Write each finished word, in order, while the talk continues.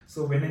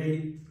So when I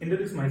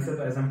introduced myself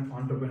as an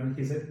entrepreneur,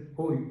 he said,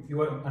 "Oh,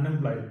 you are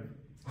unemployed."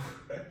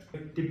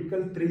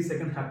 Typical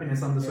 3-second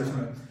happiness on the social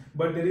media,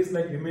 but there is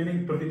like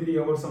remaining 23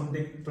 hours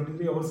something,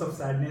 23 hours of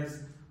sadness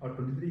or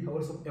 23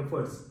 hours of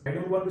efforts. I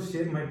don't want to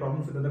share my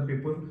problems with other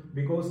people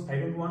because I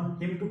don't want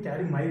him to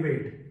carry my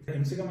weight.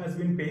 Instagram has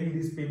been paying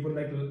these people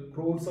like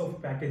crores of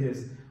packages.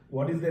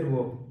 What is their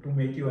work? To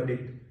make you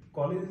addict.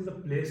 College is a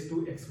place to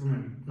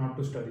experiment, not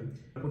to study.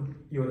 Put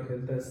your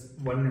health as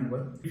one number.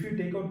 If you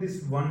take out this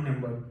one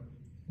number,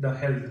 the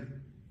health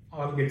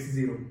all gets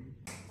zero.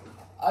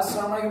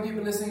 Assalamualaikum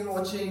people listening and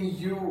watching.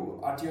 You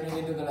are tuning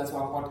into the Let's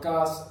Walk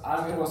podcast.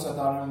 I'm your host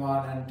Atar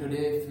Rahman, and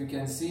today, if you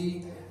can see,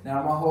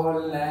 Naya Mahol,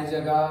 Naya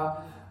Jaga,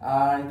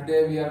 and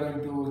today we are going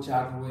to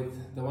chat with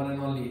the one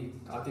and only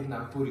Karthik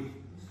Nagpuri.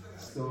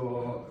 So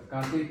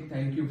Karthik,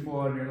 thank you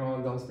for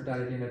the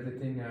hospitality and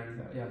everything, and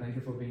thank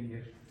you for being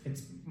here.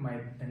 It's my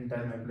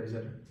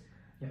pleasure.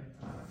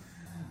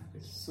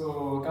 So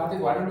Karthik,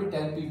 why don't you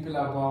tell people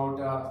about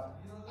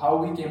how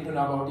we came to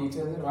know about each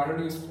other? Why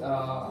don't you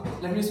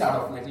let me start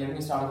off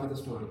with a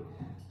story.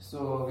 So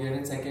we are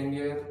in second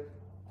year,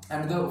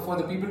 and for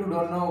the people who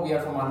don't know, we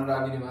are from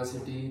Anurag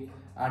University,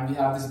 and we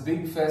have this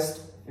big fest.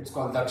 It's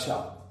called Daksha.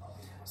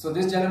 So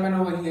this gentleman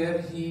over here,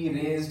 he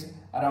raised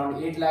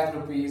around 8 lakh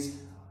rupees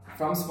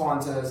from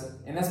sponsors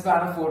in a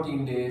span of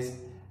 14 days.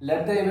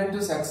 Led the event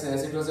to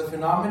success. It was a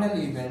phenomenal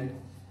event,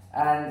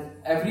 and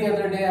every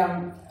other day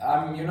I'm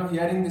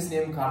hearing this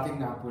name Karthik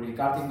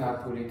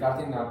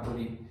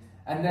Nagpuri.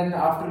 And then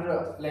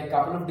after like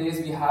couple of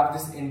days, we have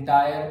this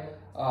entire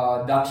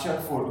Daksha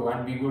photo,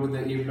 and we go to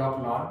the A block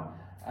lawn,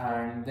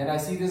 and then I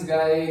see this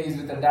guy. He's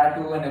with a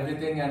tattoo and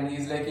everything, and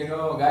he's like,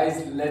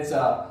 guys, let's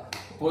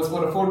pose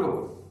for a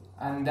photo.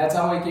 And that's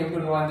how I came to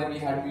know. And then we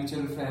had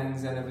mutual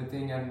friends and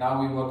everything, and now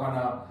we work on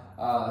a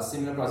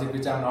similar project,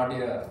 which I'm not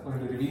going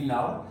to reveal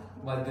now.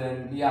 But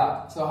then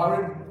so how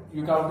did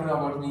you come to know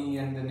about me,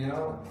 and then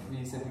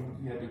we sitting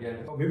here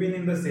together? We've been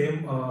in the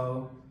same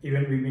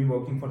event. We've been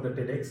working for the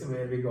TEDx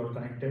where we got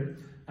connected,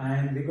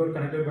 and we got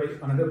connected by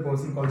another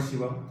person called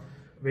Shiva,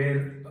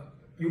 where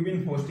you've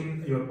been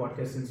hosting your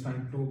podcast since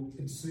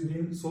it's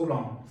been so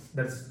long.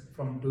 That's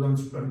from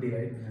 2020,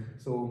 right? Yeah.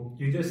 So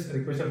you just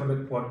requested for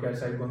the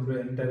podcast. I've gone through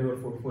the entire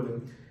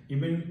portfolio.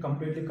 You've been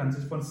completely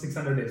consistent for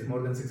 600 days,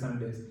 more than 600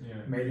 days,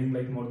 mailing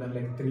like more than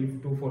like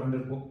 300 to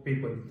 400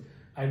 people.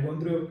 I've gone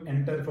through your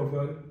entire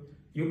profile.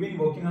 You've been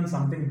working on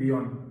something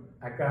beyond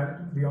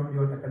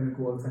your academic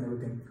works and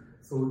everything.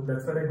 So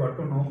that's where I got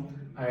to know.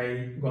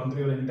 I gone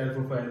through your entire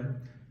profile,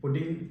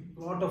 putting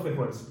a lot of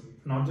efforts,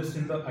 not just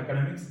in the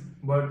academics,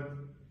 but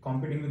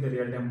competing with the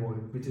real-time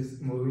world, which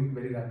is moving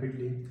very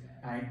rapidly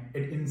and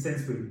at insane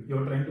speed.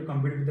 You're trying to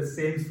compete with the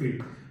same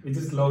speed, which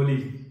is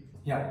lovely.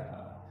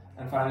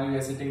 And finally we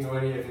are sitting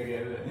over here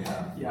together.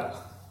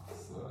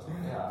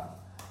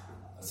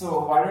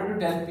 So why don't you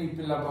tell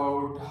people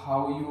about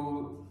how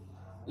you,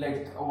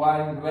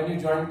 when you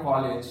joined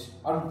college,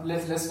 or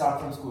let's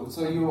start from school.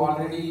 So you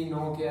already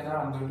know,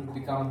 I'm going to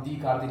become the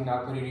Karthik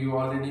Nagpuri. You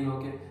already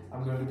know,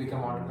 I'm going to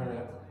become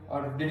entrepreneur.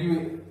 Or did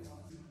you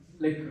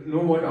know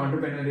what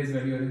entrepreneur is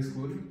when you are in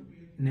school?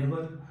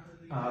 Never.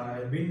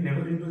 I've been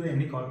never into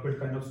any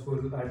corporate kind of school.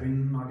 I've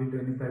been not into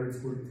any private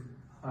school.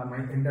 My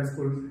entire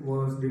school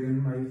was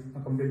during my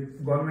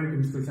complete government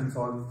institutions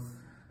all.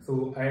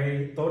 So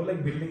I thought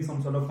like building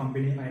some sort of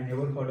company. I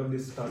never heard of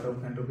this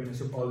startup,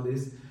 entrepreneurship, all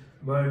this.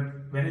 But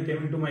when I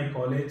came into my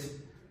college,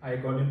 I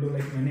got into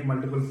like many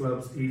multiple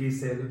clubs, ED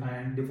cell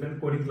and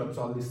different coding clubs,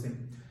 all these things.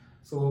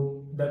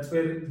 So that's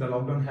where the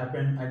lockdown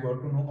happened. I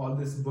got to know all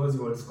these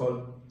buzzwords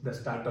called the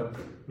startup,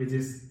 which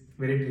is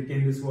very tricky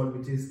in this world,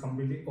 which is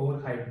completely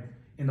overhyped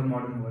in the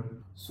modern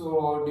world.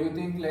 So do you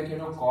think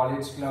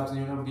college clubs,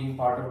 being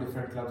part of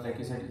different clubs, like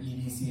you said,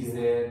 EDC is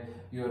there,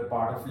 you're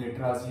part of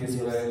Literacy as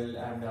well,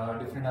 and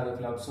different other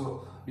clubs.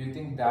 So do you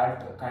think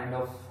that kind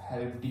of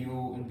helped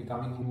you in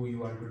becoming who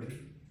you are today?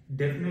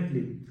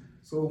 Definitely.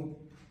 So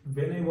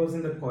when I was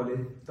in the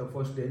college, the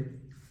first day,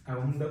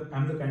 I'm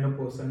the kind of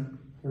person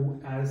who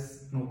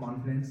has no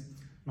confidence,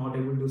 not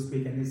able to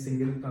speak any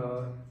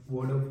single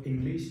word of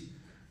English,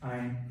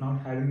 and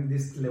not having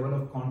this level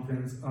of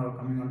confidence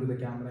coming onto the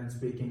camera and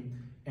speaking,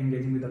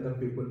 engaging with other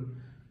people.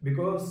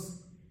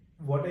 Because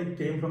what I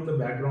came from the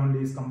background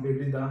is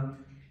completely the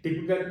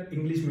typical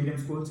English medium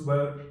schools,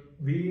 where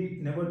we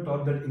never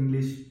taught that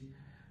English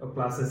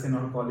classes in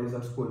our college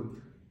or school.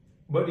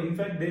 But in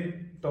fact, they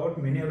taught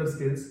many other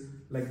skills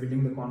like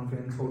building the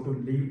confidence, how to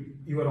live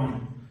your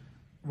own.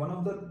 One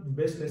of the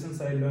best lessons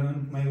I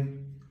learned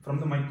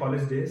from my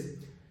college days,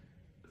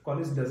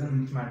 college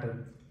doesn't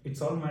matter.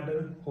 It's all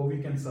matter how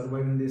we can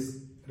survive in this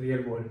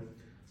real world.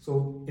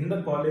 So in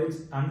the college,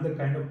 I'm the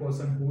kind of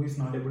person who is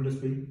not able to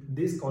speak.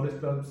 These college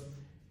clubs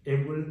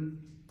help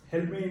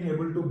me in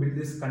able to build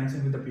this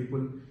connection with the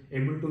people,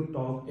 able to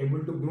talk, able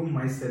to groom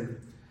myself.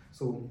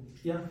 So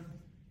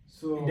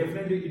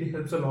it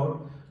helps a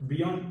lot.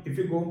 Beyond, if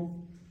you go,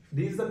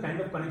 these are the kind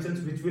of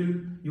connections which will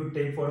you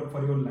take for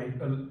your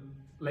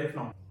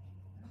lifelong.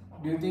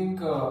 Do you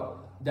think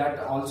that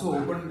also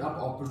opened up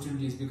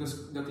opportunities,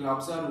 because the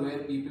clubs are where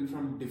people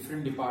from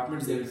different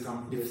departments they will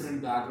come,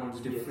 different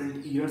backgrounds,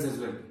 different years as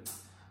well.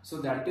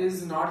 So that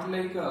is not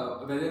like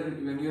whether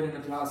when you're in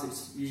a class,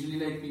 it's usually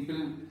like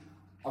people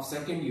of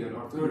second year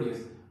or third year.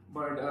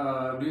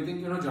 But do you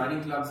think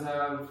joining clubs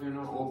have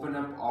opened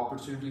up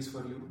opportunities for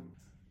you?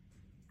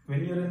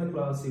 When you're in the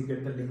class, you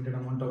get the limited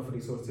amount of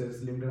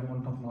resources, limited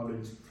amount of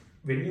knowledge.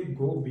 When you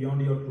go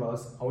beyond your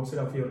class, outside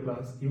of your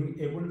class, you will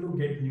able to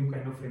get new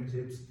kind of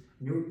friendships,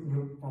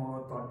 new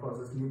thought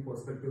process, new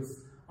perspectives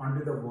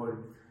onto the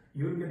world.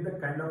 You will get the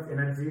kind of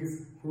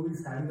energies who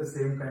is having the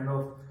same kind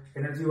of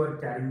energy you are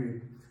carrying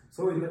it.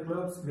 So in the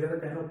clubs, we are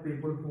the kind of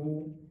people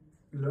who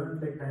learn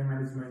like time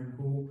management,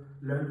 who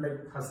learn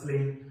like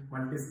hustling,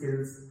 multi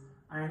skills,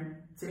 and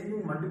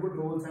changing multiple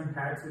roles and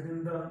hats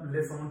within the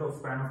less amount of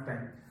span of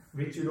time,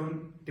 which you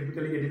don't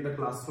typically get in the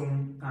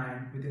classroom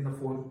and within the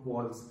four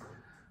walls,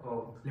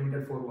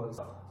 limited four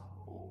walls.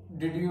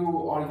 Did you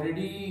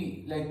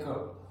already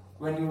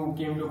when you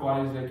came to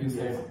college, like you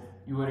said,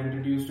 you were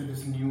introduced to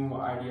this new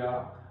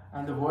idea,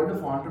 and the world of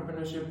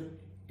entrepreneurship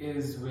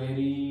is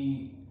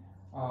very,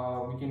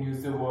 we can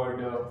use the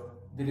word,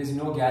 there is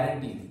no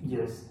guarantee.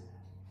 Yes.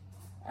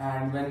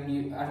 And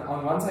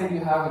on one side you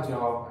have a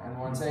job, and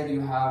one side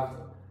you have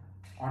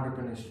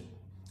entrepreneurship.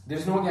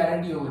 There's no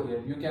guarantee over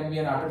here. You can be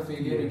an utter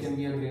failure, you can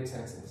be a great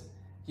success.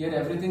 Here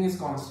everything is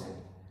constant.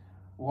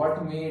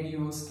 What made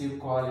you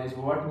skip college?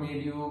 What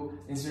made you,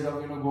 instead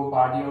of go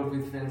party out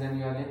with friends, and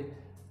you are like,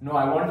 no,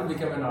 I want to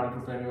become an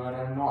entrepreneur,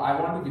 and no, I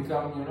want to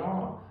become,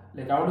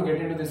 I want to get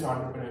into this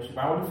entrepreneurship.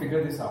 I want to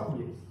figure this out.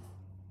 Yes.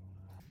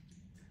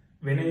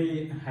 When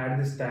I had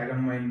this tag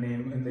on my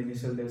name in the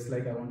initial days,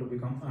 like I want to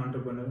become an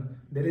entrepreneur,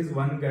 there is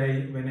one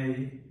guy when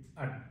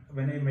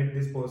I met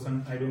this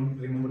person, I don't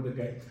remember the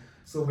guy.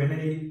 So when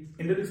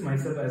I introduced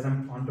myself as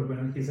an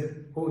entrepreneur, he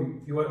said, "Oh,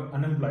 you are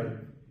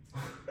unemployed."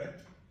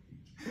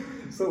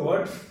 So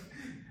what?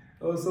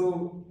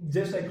 So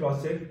just I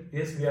cross-checked.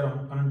 Yes, we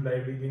are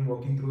unemployed. We've been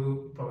working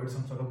through provide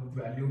some sort of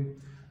value,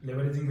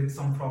 leveraging with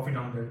some profit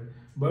on that.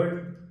 But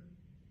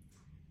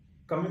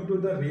coming to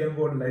the real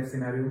world life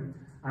scenario,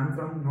 I'm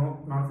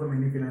not from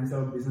any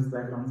financial or business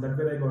background. That's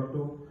where I got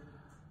to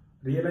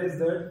realize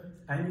that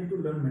I need to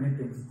learn many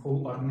things: how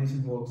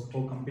organization works,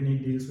 how company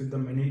deals with the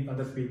many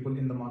other people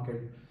in the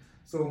market.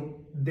 So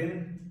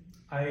then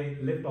I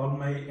left all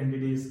my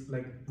entities,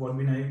 like what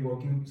been I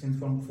working since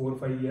from 4 or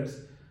 5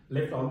 years,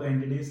 left all the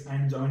entities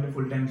and joined a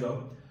full-time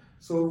job.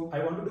 So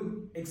I wanted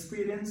to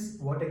experience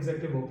what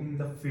exactly working in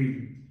the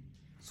field.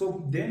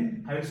 So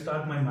then I will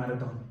start my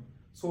marathon.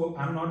 So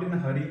I'm not in a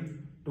hurry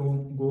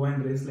to go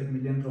and raise like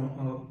million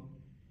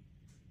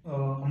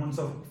amounts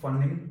of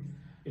funding.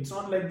 It's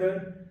not like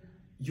that.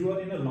 You are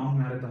in a long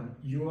marathon.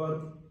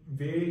 Your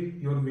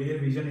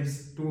vision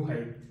is too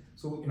high.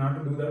 So in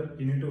order to do that,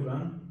 you need to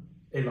run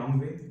a long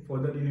way. For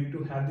that, you need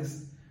to have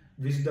this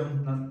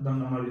wisdom, the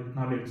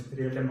knowledge,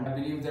 real-time knowledge. I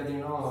believe that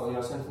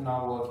yourself now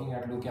working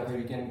at Blue Cafe,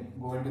 we can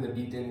go into the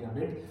detail in a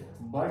bit,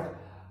 but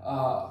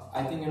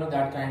I think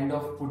that kind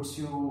of puts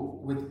you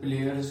with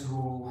players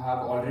who have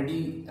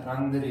already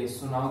run the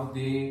race, so now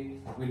they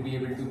will be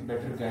able to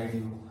better guide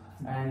you.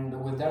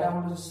 And with that, I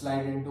want to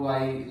slide into,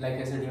 like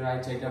I said,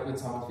 I checked up with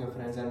some of your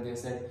friends, and they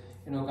said,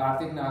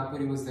 Karthik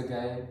Nagpuri was the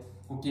guy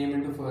who came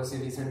into first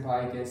year. He said,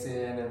 "Bhai, kaise,"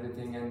 and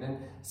everything, and then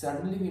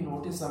suddenly we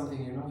noticed something.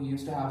 He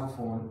used to have a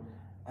phone,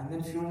 and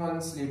then few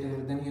months later,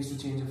 then he used to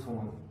change a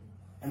phone,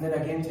 and then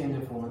again change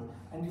a phone,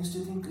 and used to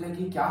think like,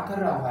 "ये क्या कर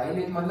रहा भाई?"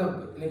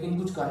 लेकिन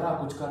कुछ कर रहा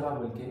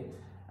बोल के.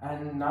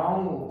 And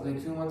now, like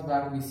few months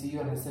back, we see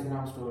your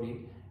Instagram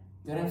story.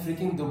 You're in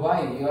freaking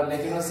Dubai. You're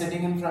like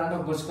sitting in front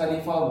of Burj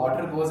Khalifa.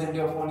 Water goes into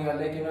your phone. You're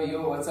like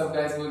yo, what's up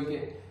guys? बोल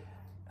के.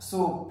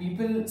 So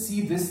people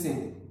see this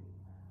thing.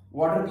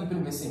 What are people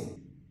missing?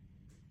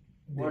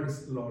 There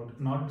is a lot,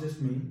 not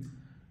just me.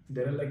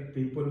 There are like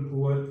people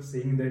who are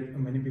saying that,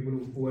 many people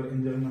who are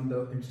enjoying on the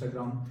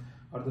Instagram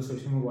or the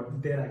social media,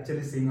 what they are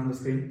actually seeing on the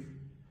screen,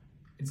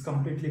 it's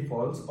completely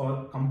false,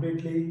 or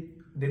completely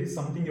there is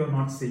something you're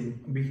not seeing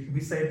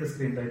beside the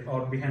screen, right,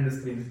 or behind the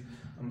screen.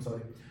 I'm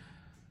sorry.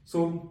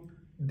 So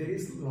there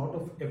is a lot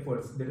of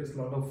efforts, there is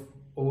a lot of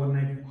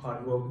overnight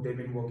hard work they've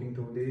been working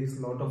through, there is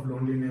a lot of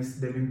loneliness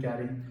they've been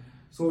carrying.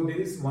 So there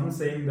is one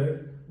saying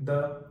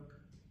that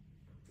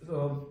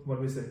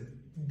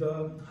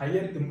the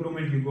higher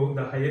improvement you go,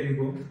 the higher you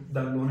go,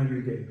 the loner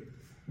you get.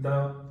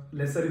 The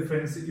lesser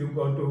friends you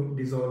got to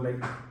dissolve,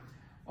 like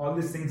all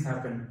these things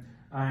happen.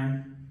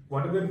 And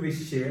whatever we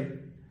share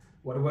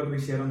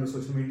on the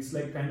social media, it's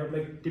like kind of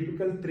like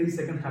typical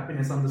 3-second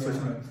happiness on the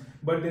social media.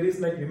 But there is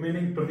like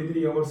remaining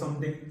 23 hours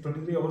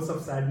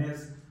of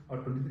sadness or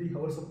 23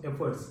 hours of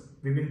efforts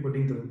we've been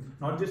putting through.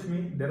 Not just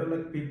me, there are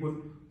like people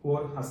who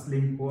are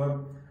hustling, who are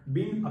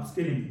being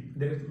upskilling.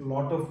 There is a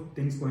lot of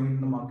things going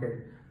in the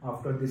market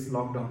after this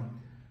lockdown.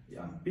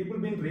 Yeah, people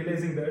been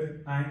realizing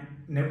that, and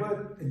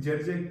never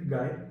judge a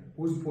guy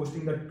who's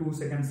posting that 2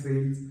 seconds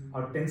reels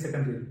or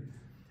 10-second reel.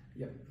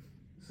 Yeah.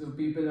 So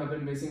people have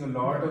been missing a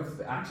lot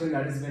of action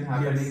that has been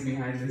happening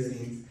behind the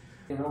scenes.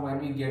 When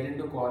we get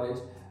into college,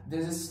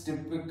 there's this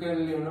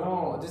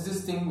typical, there's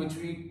this thing which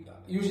we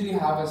usually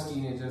have as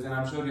teenagers, and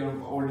I'm sure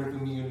you're older to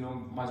me, you know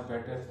much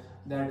better,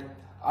 that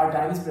our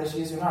time is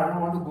precious. I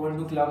don't want to go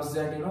into clubs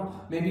that,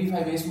 maybe if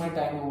I waste my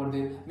time over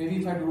there, maybe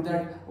if I do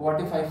that,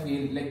 what if I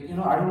fail? Like,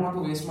 I don't want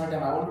to waste my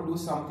time. I want to do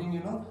something,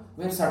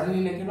 where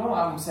suddenly, like,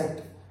 I'm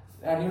set.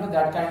 And,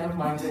 that kind of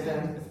mindset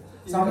and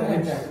something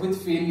like that with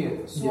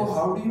failure. So, Yes.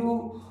 how do you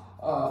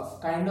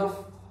kind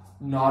of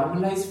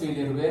normalize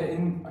failure? Where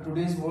in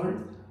today's world,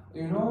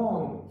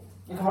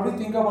 like, how do you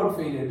think about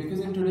failure? Because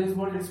in today's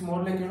world, it's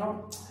more like,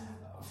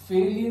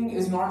 failing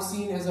is not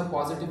seen as a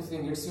positive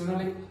thing. It's,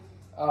 like,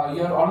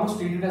 you're almost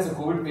treated as a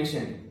COVID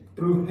patient.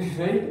 True.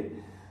 Right?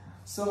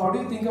 So how do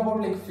you think about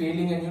like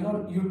failing,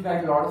 and you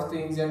tried a lot of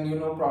things, and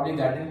probably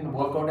that didn't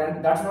work out,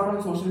 and that's not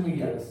on social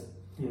media. Yes.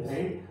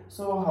 Right?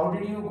 So how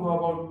did you go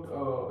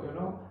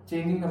about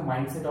changing the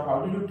mindset, or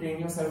how did you train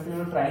yourself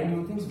to try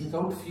new things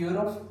without fear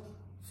of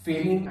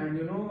failing?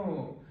 And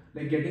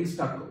like getting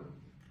stuck.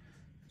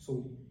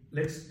 So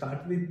let's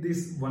start with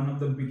this one of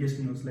the biggest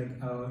news. Like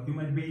you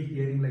might be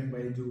hearing like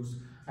Byju's.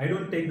 I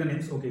don't take the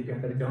names. Okay, you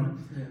can cut it down.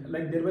 Yeah.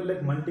 Like there were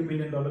like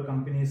multi-million-dollar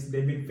companies.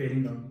 They've been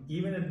failing down.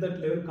 Even at that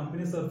level,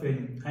 companies are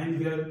failing, and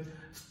we are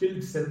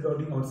still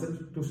self-doubting ourselves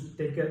to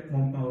take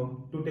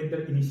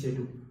that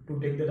initiative, to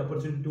take that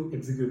opportunity to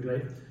execute,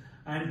 right?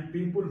 And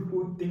people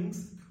who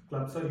thinks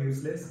clubs are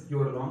useless,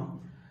 you are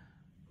wrong.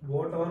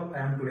 Whatever I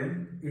am today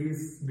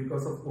is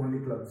because of only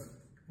clubs.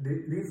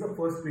 This is the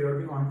first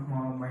priority on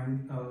my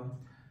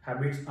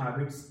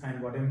habits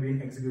and what I'm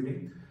been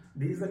executing.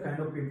 These are the kind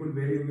of people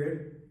where you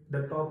get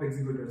the top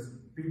executors.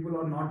 People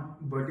are not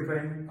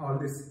verifying all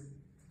this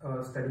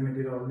study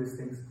material, all these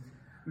things.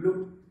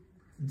 Look,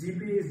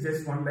 GPA is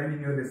just one line in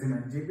your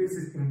resume. GPA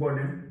is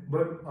important,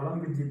 but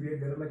along with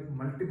GPA, there are like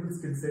multiple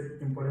skill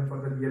sets important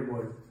for the real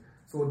world.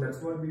 So that's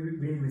what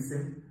we've been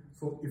missing.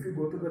 So if you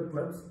go to the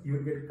clubs, you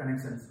will get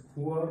connections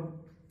who are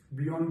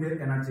beyond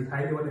their energy,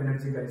 high level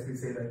energy guys, we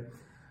say that,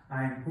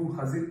 and who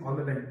hustle all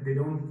the time. They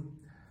don't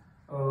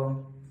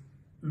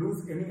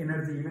lose any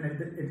energy even at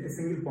a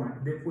single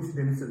point. They push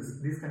themselves.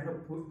 These kind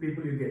of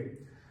people you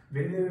get.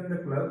 When you're in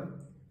the club,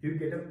 you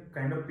get a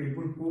kind of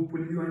people who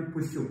pull you and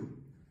push you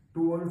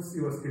towards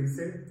your skill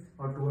set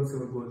or towards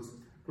your goals.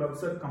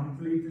 Clubs are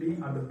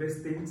the best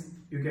things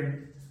you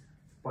can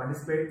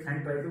participate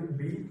and try to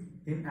be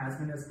in as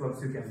many as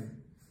clubs you can.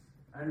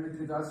 And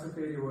with regards to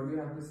failure, what do you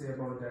have to say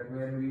about that?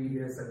 Where we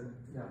Yes, sir.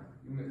 There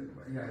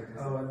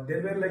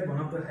There were like one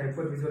of the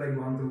hyper visual I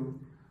gone through.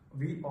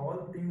 We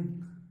all think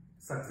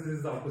success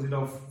is the opposite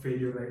of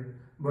failure, right?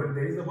 But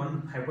there is a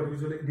one hyper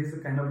visual. It is a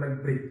kind of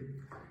like brick.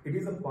 It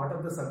is a part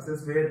of the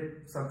success where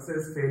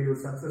success, failure.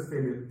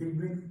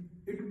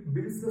 It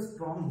builds a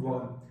strong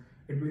wall.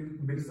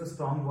 Builds a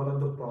strong wall of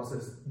the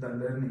process, the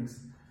learnings.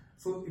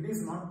 So it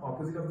is not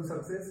opposite of the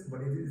success,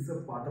 but it is a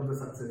part of the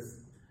success.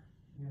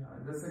 Yeah,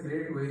 that's a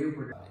great way you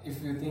put it.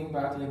 If you think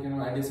back, like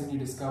Edison, he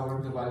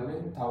discovered the bulb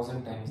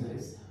 1,000 times, right?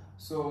 Yes.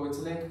 So it's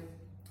like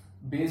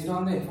based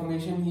on the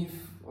information he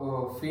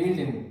failed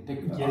in,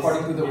 Yes,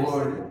 according to the yes.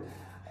 world.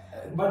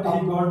 But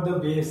he got the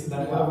base,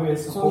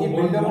 So he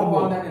built up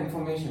upon that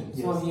information.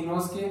 So Yes. he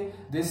knows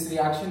that this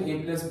reaction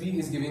A plus B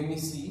is giving me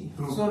C.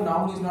 True. So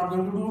now he's not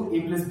going to do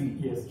A plus B.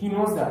 Yes. He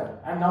knows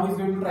that, and now he's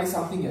going to try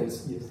something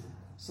else. Yes.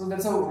 So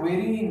that's a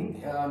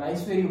very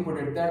nice way you put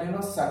it.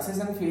 That success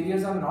and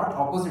failures are not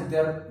opposite. They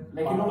are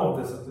like Part of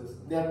the success.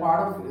 they are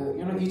part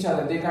of each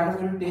other. They kind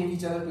of take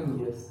each other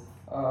to Yes.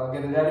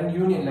 together. They are in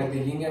union, like the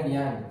yin and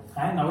yang.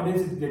 And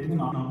nowadays it's getting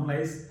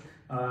normalized.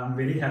 I'm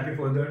very happy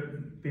for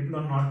that. People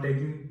are not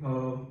taking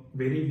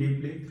very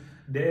deeply.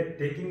 They're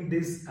taking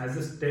this as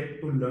a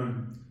step to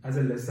learn, as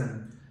a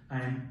lesson.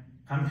 And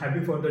I'm happy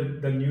for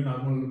the new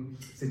normal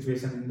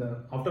situation in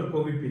the after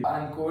COVID period.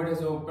 And COVID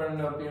has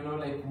opened up,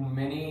 like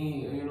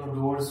many,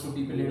 doors to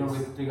people, Yes.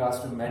 with regards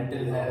to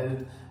mental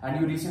health. And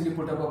you recently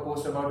put up a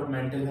post about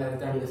mental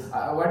health. And Yes.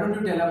 why don't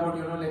you tell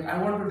about, like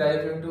I want to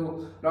dive into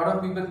a lot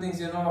of people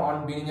thinks,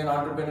 on being an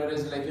entrepreneur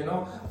is like,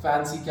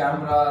 fancy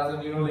cameras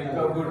and like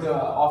a good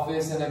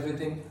office and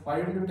everything.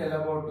 Why don't you tell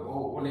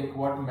about like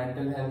what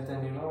mental health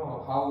and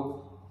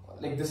how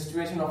like the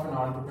situation of an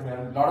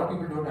entrepreneur? A lot of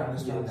people don't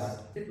understand that.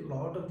 A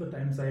lot of the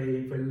times I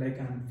felt like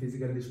I'm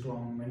physically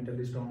strong,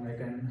 mentally strong, like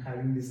I'm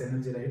having this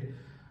energy, right?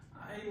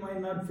 I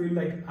might not feel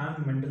like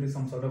I'm mentally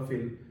some sort of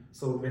fail.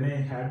 So when I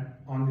had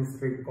on this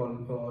trip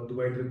called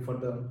Dubai trip for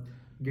the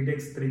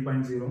GitX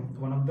 3.0,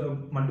 one of the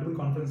multiple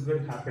conferences will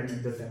happen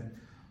at the time.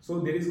 So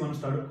there is one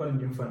startup called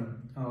Newfun,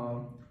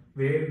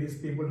 where these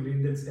people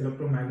read these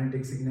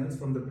electromagnetic signals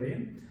from the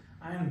brain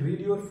and read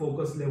your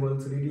focus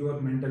levels, read your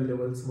mental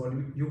levels, what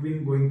you've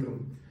been going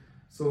through.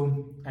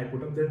 So I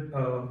put up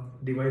that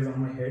device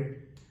on my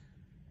head.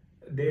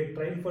 They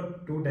tried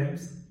for 2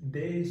 times.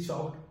 They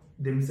shocked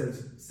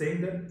themselves,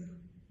 saying that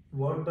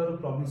what are the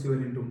problems you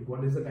are into,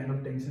 what is the kind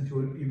of tensions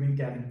you've been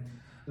carrying.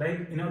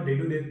 Like in our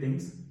day-to-day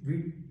things,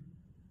 we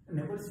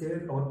never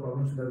share our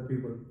problems with other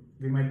people.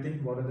 We might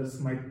think what others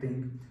might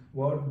think,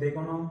 what they're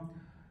gonna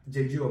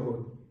judge you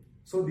about.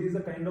 So this is the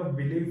kind of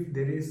belief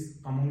there is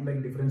among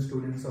like different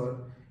students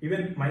or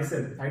Even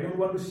myself, I don't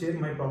want to share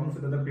my problems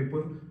with other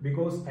people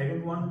because I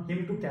don't want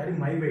him to carry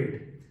my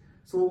weight.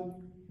 So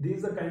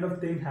these are kind of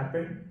thing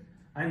happened,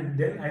 and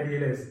then I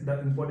realized the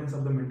importance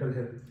of the mental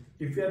health.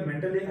 If you are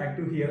mentally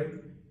active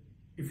here,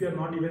 if you are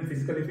not even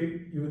physically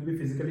fit, you will be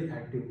physically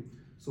active.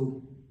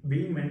 So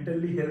being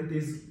mentally health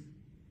is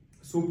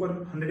super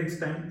 100x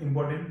time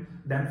important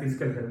than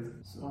physical health.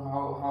 So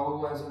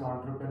how as an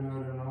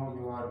entrepreneur,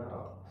 you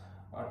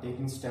are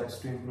taking steps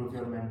to improve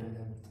your mental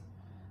health?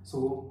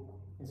 So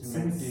Is it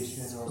since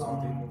meditation or from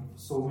something?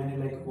 so many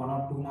like 1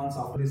 or 2 months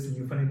after this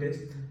new funny test,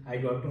 I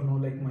got to know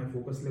like my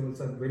focus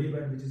levels are very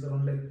bad, which is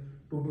around like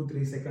 2 to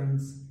 3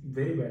 seconds,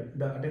 very bad.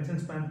 The attention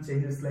span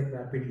changes like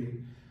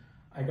rapidly.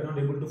 I cannot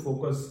able to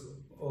focus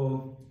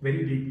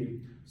very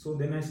deeply. So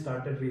then I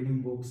started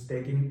reading books,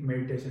 taking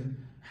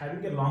meditation,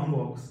 having a long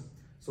walks.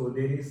 So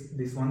there is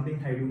this one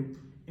thing I do.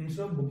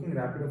 Instead of booking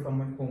Rapido from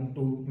my home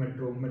to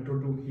metro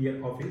to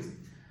here office,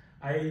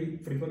 I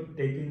prefer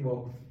taking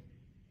walk.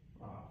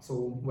 So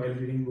while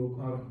reading book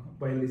or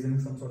while listening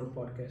some sort of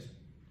podcast.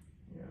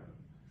 Yeah.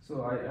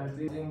 So I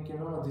think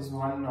this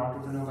one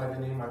entrepreneur by the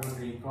name I don't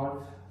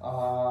recall,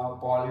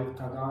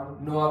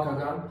 Noah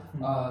Kagan,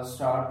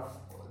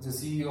 the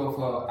CEO of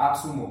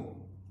AppSumo.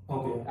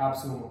 Okay.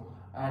 AppSumo.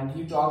 And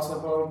he talks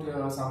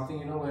about something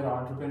where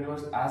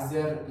entrepreneurs, as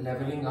they're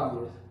leveling up,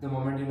 the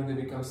moment they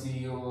become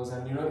CEOs,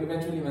 and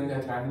eventually when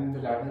they're climbing the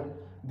ladder,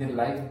 their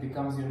life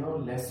becomes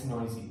less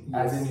noisy.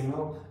 Yes. As in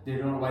they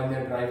don't, while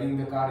they're driving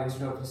the car,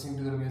 instead of listening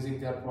to the music,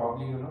 they're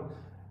probably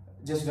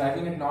just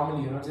driving it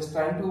normally, just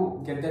trying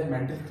to get that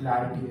mental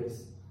clarity.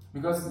 Yes.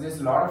 Because there's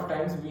a lot of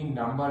times we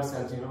numb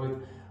ourselves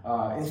with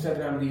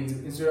Instagram reels,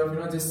 instead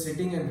of just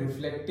sitting and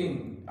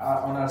reflecting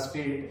on our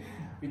state.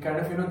 We kind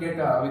of get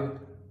with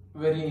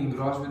very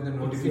engrossed with the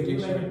notification.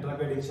 It's like a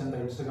drug addiction, the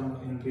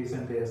Instagram in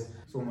recent days.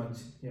 So much.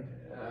 Yeah.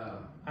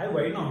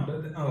 Why not?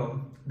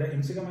 The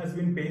Instagram has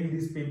been paying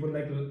these people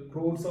like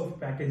crores of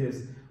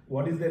packages.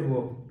 What is their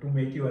work to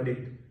make you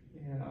addict?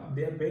 Yeah.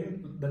 They are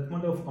paying that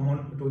much of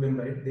amount to them,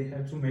 right? They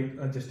have to make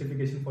a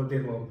justification for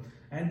their work,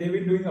 and they've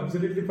been doing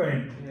absolutely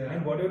fine. Yeah.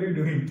 And what are you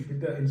doing with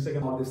the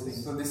Instagram? All these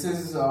things. So this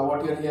is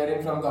what you're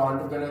hearing from the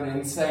entrepreneur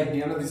inside.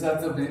 This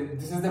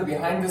is the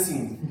behind the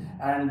scenes.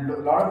 And a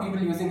lot of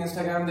people using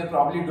Instagram, they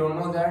probably don't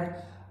know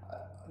that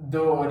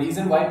the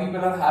reason why people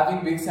are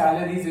having big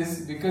salaries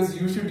is because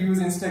you should use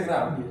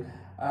Instagram. Yeah.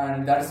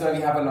 And that's why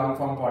we have a long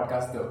form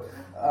podcast though.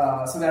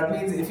 So that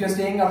means if you're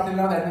staying up till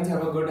now, that means you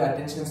have a good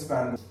attention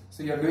span.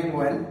 So you're doing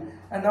well.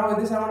 And now with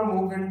this, I want to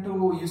move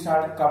into, you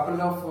started a couple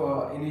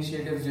of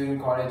initiatives during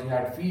college. You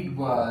had Feed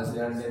Buzz,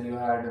 and then you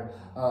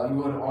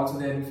were also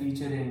there in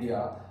Feature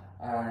India,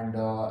 and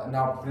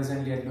now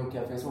presently at Low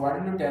Cafe. So why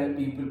don't you tell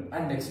people,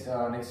 and next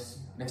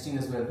thing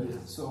as well. Yes.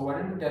 So why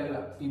don't you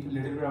tell people a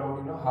little bit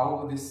about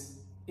how this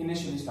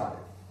initially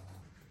started?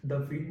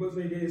 The feedback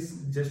idea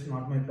is just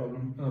not my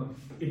problem.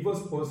 It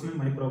was personally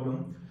my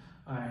problem.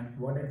 And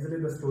what actually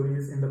the story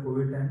is, in the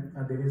COVID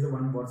time, there is a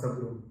one WhatsApp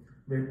group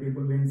where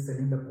people been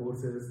selling the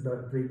courses,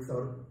 the tricks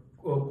or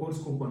course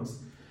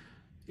coupons.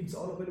 It's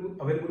all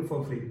available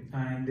for free,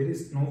 and there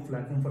is no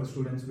platform for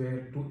students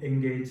where to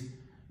engage.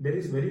 There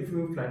is very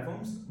few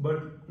platforms,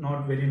 but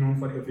not very known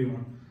for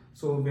everyone.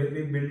 So where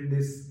we built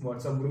this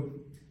WhatsApp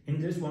group,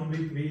 in just 1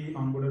 week we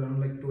onboarded around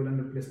like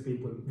 200 plus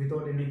people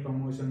without any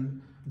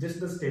promotion, just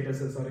the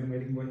statuses or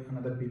inviting by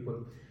another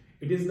people.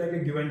 It is like a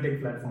give and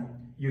take platform.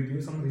 You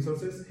give some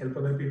resources, help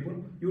other people,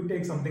 you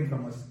take something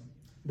from us.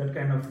 That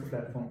kind of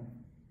platform.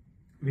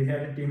 We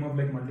had a team of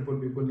like multiple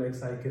people like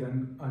Sai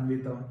Kiran,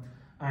 Anvita,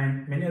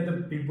 and many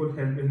other people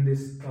helped in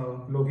this.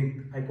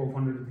 Lohit, I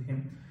co-founded with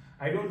him.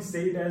 I don't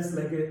say it as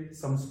like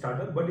some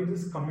startup, but it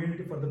is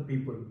community for the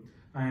people,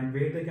 and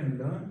where they can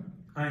learn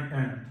and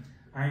earn.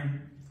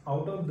 And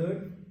out of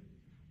that,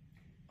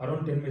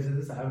 around 10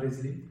 messages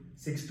averagely,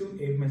 6 to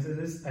 8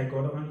 messages I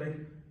got around like,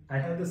 I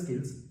have the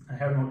skills, I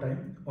have no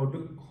time, how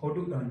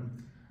to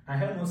earn. I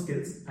have no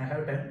skills, I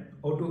have time,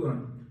 how to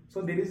earn.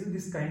 So there is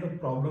this kind of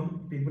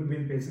problem people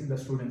been facing, the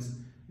students.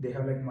 They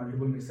have like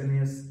multiple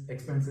miscellaneous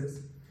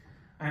expenses,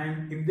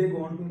 and if they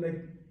go on to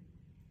like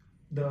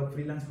the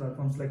freelance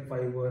platforms like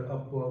Fiverr,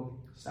 Upwork,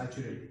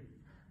 Saturated.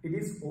 it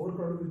is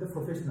overcrowded with the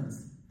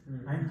professionals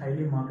and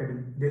highly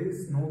marketing. There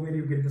is nowhere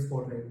you get the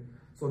spotlight.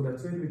 So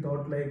that's why we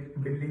thought like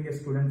building a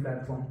student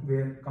platform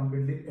where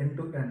completely end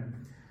to end.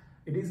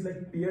 It is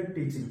like peer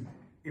teaching.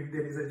 If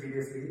there is a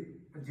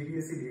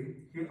GDSC lead,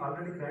 he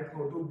already cracked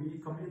how to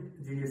become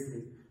a GDSC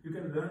lead. You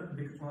can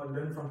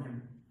learn from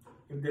him.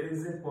 If there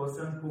is a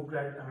person who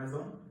cracked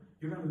Amazon,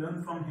 you can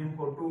learn from him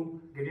how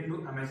to get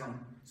into Amazon.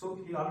 So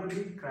he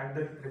already cracked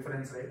that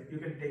reference, right? You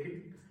can take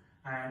it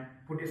and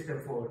put a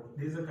step forward.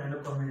 This is a kind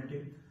of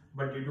community,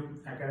 but due to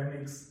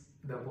academics,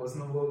 the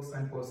personal works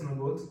and personal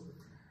goals,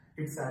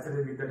 it's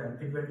saturated with the time.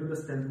 It went to the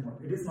stealth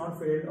mode. It is not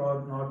failed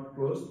or not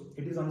closed.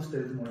 It is on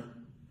stealth mode.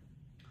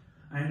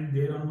 And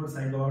there onwards,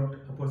 I got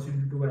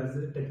opportunity to as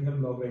a technical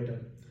blog writer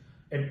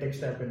at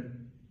TechStappen.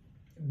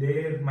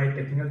 There, my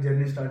technical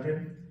journey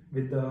started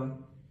with the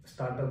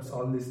startups,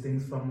 all these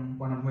things from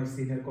one of my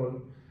senior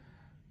called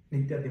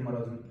Nitya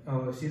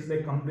Timarajan. She's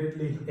like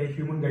completely a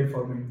human guide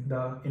for me,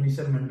 the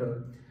initial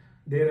mentor.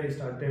 There I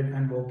started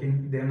and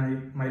working.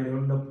 Then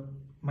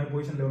my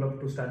position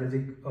developed to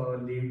strategic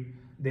lead.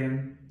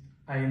 Then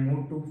I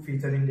moved to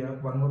Feature India,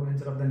 one more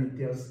venture of the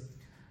Nityas.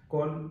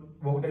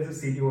 Worked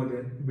as a CTO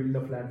there, built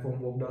the platform,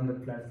 worked on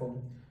that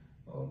platform.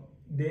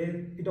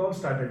 There it all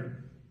started.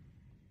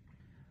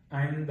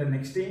 And the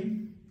next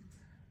thing,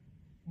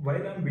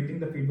 while I'm building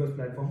the Feedverse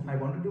platform, I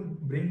wanted to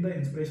bring the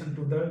inspiration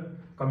to the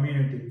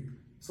community.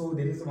 So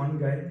there is one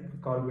guy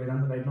called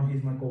Vedant. Right now,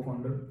 he's my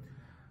co-founder.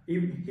 He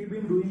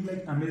been doing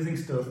like amazing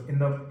stuff in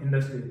the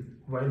industry.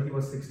 While he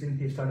was 16,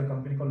 he started a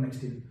company called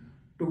Nextin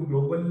to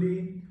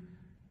globally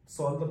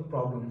solve the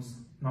problems,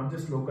 not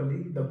just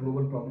locally, the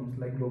global problems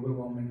like global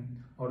warming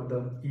or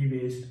the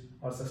e-waste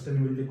or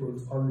sustainability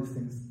goals, all these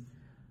things.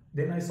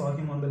 Then I saw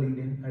him on the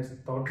LinkedIn. I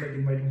thought like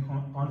inviting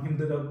on him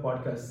to the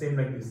podcast, same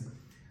like this.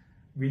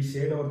 We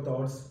shared our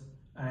thoughts,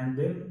 and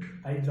then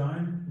I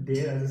joined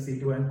there as a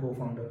CTO and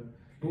co-founder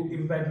to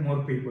impact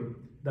more people.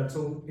 That's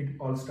how it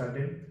all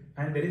started.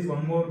 And there is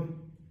one more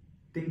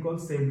thing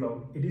called Save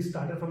Blog. It is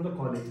started from the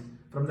college,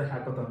 from the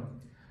hackathon.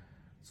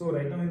 So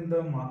right now in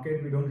the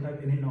market, we don't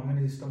have any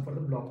nominee system for the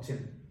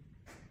blockchain.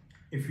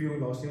 If you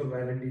lost your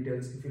wallet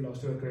details, if you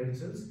lost your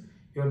credentials,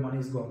 your money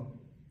is gone.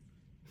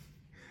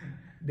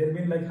 There have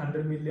been like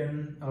 100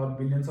 million or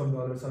billions of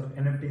dollars or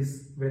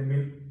NFTs where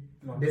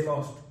they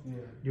lost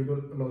due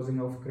to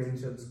losing of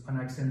credentials,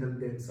 unaccidental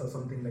deaths or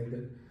something like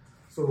that.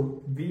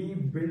 So we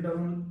built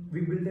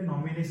a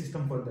nominee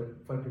system for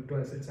that, for crypto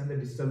assets and the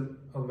digital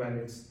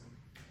wallets.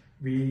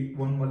 We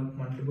won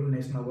multiple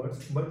national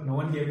awards, but no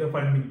one gave the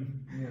funding.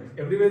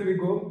 Yeah. Everywhere we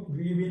go,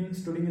 we've been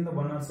studying in the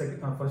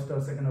first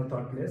or second or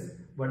third place,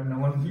 but no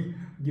one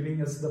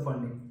giving us the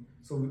funding.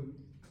 So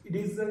it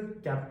is a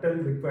capital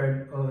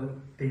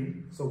required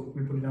thing. So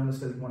we put it on the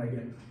stealth mode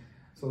again.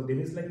 So there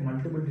is like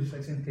multiple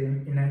distractions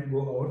came in and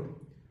go out.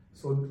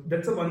 So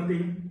that's the one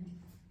thing.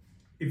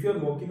 If you are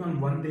working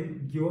on one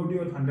thing, give out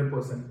your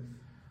 100%.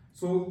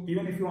 So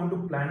even if you want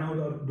to plan out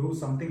or do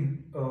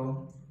something,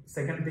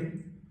 second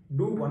thing,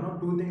 do 1 or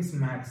 2 things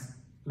max.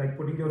 Like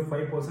putting your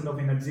 5% of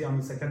energy on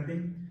the second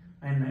thing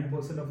and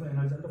 9% of the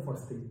energy on the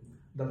first thing.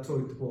 That's how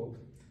it works.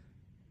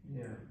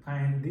 Yeah.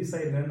 And this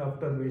I learned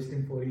after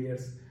wasting 4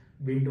 years,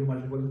 being to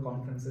multiple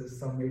conferences,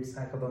 summits,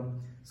 hackathon.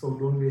 So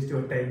don't waste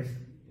your time.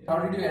 How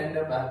did you end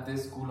up at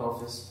this school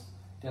office?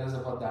 Tell us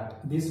about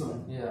that. This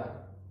one? Yeah.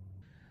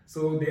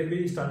 So there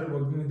we started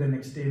working with the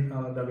next team,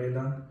 the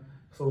Vedant.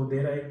 So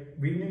there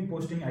we've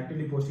been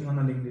actively posting on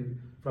the LinkedIn.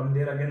 From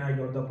there again I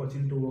got the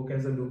opportunity to work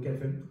as a Luke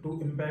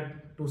FM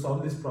to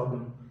solve this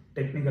problem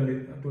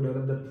technically to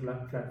develop the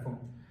platform.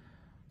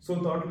 So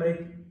thought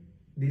like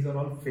these are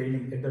all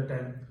failing at the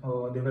time.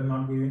 They were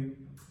not giving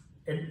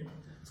it.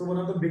 So one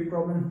of the big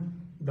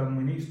problem the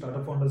many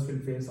startup founders will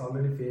face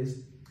already faced.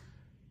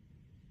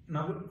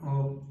 Now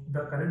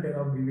the current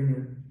era we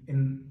been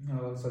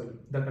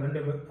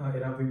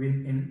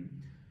in,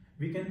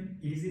 we can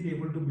easily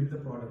able to build the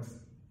products,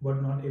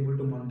 but not able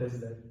to monetize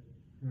that.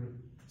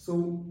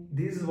 So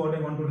this is what I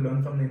want to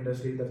learn from the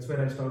industry. That's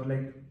where I start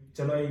like,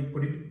 chalo, I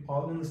put it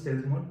all in the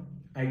stealth mode.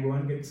 I go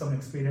and get some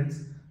experience,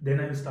 then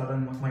I will start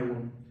on my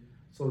own.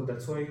 So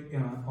that's why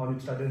all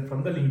it started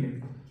from the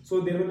LinkedIn.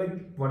 So there were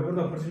like whatever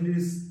the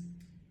opportunities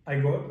I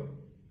got,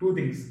 2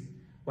 things.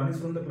 One is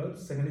from the club,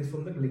 second is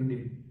from the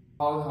LinkedIn.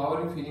 How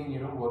are you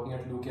feeling, working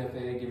at Luke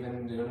Cafe,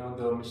 given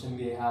the mission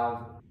they have?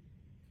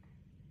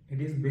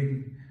 It is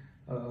big.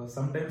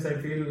 Sometimes I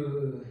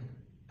feel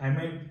I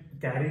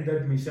might carry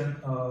that mission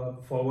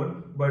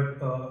forward, but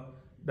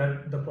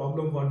that the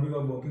problem what we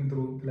were working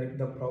through, like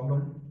the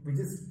problem which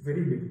is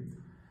very big.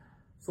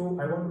 So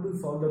I wanted to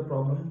solve that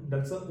problem.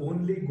 That's the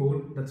only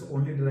goal, that's the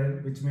only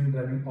drive which been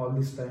driving all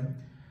this time.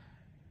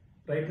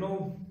 Right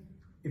now,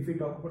 if we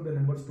talk about the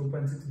numbers,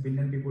 2.6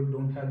 billion people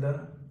don't have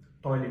the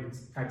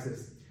toilets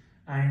access,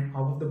 and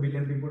half of the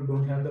billion people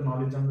don't have the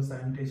knowledge on the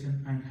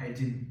sanitation and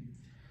hygiene.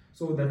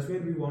 So that's where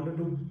we wanted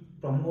to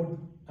promote,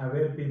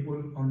 aware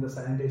people on the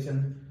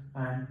sanitation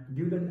and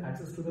give them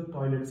access to the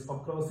toilets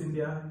across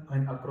India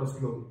and across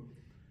globe.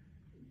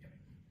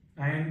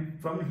 And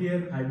from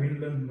here, I've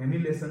been learned many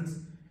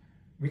lessons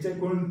which I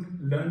couldn't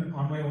learn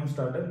on my own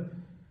startup.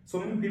 So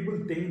many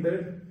people think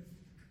that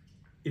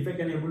if I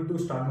can able to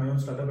start my own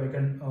startup, I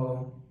can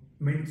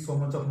mint so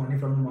much of money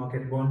from the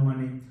market, burn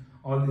money,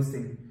 all these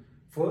things.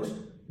 First,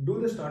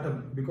 do the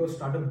startup because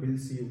startup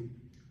builds you.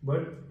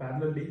 But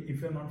parallelly,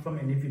 if you're not from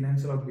any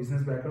financial or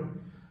business background,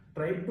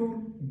 try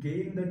to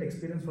gain that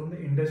experience from the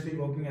industry,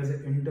 working as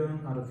an intern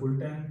or a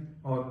full-time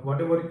or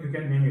whatever you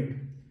can name it.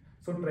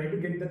 So try to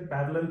get that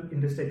parallel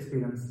industry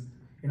experience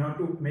in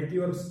order to make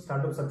your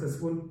startup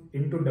successful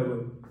into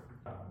double.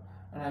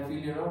 And I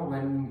feel,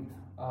 when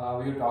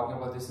we were talking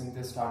about this in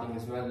the starting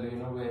as well,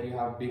 where you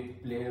have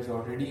big players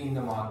already in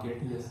the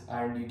market, yes,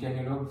 and you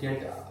can,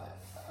 get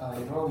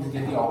you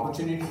get the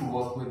opportunity to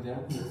work with them,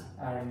 yes,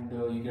 and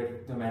you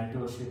get the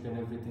mentorship and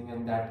everything,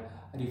 and that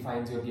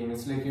refines your game.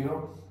 It's like,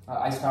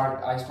 I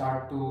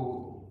start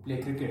to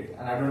play cricket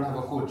and I don't have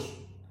a coach,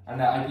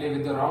 and I play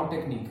with the wrong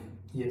technique,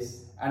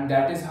 Yes. And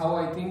that is how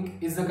I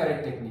think is the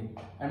correct technique.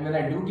 And when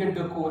I do get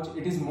the coach,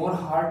 it is more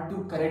hard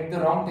to correct the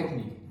wrong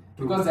technique.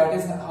 Because that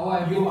is how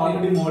I've been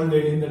already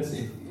molded in that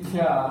same.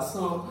 Yeah,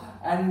 so,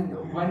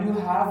 and when you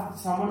have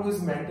someone who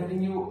is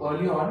mentoring you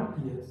early on,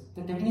 Yes.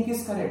 the technique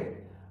is correct.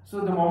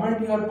 So the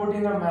moment you are put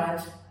in a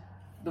match,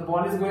 the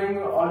ball is going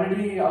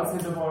already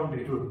outside the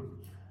boundary. True.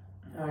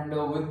 And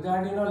with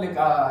that,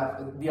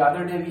 the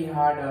other day we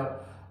had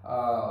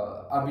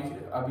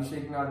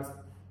Abhishek Nath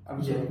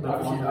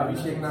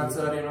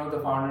sir, the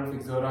founder of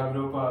Ixora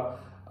Group,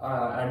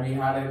 and we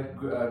had a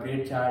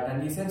great chat.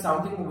 And he said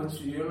something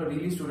which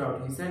really stood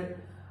out. He said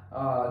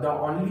the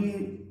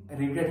only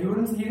regret, he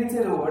didn't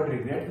say the word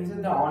regret. He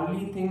said the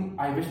only thing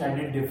I wish I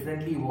did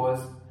differently was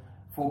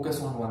focus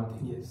on one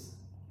thing. Yes.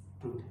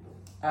 True.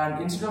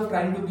 And instead of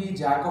trying to be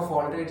jack of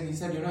all trades, he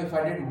said, if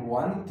I did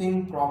one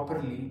thing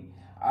properly,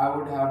 I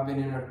would have been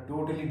in a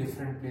totally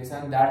different place.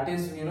 And that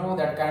is,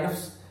 that kind of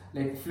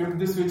like flipped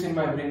the switch in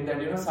my brain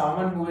that,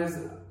 someone who is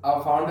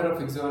a founder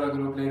of Ixora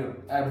Group,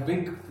 like a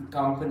big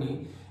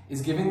company,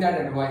 is giving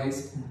that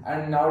advice.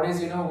 And nowadays,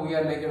 we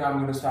are like, I'm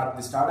going to start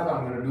this startup,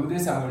 I'm going to do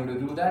this, I'm going to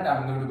do that,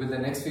 I'm going to build the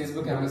next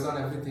Facebook, Amazon,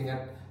 everything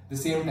at the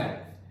same time.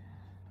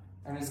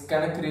 And it's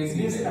kind of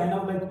crazy. It is kind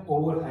of like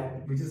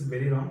overhyped, which is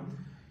very wrong.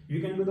 You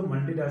can do the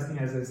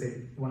multitasking, as I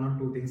said, one or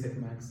two things at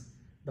max.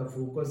 The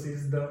focus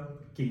is the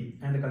key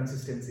and the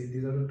consistency.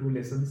 These are the two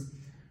lessons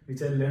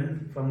which I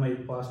learned from my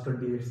past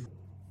 20 years.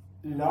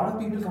 A lot of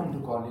people come to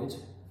college.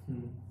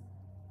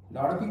 A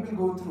lot of people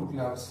go through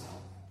clubs.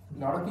 A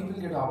lot of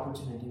people get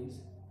opportunities.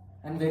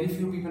 And very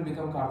few people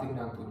become Karthik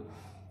Nagpuri.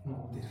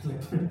 No, they're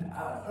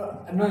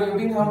like No, you're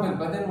being humble.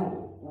 But then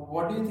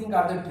what do you think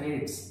are the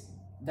traits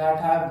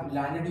that have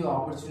landed you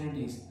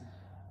opportunities?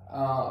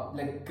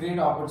 Like great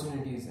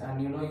opportunities,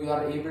 and you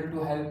are able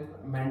to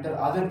help mentor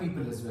other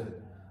people as well.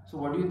 So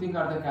what do you think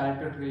are the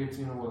character traits,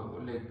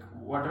 like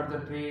what are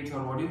the traits,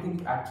 or what do you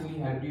think actually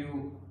helped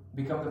you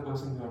become the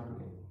person you are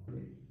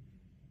today?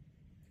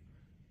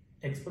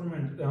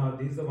 Experiment.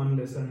 This is the one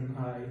lesson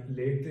I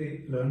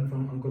lately learned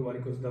from Ankur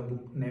Warikos, the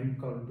book named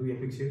called Do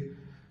Epic Shit.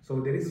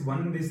 So there is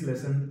one this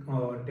lesson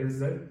tells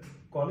that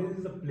college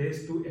is a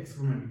place to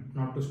experiment,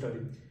 not to study.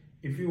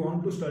 If you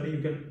want to study, you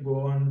can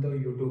go on the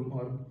YouTube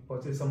or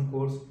purchase some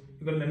course.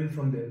 You can learn it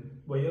from there.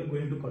 Why you are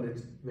going to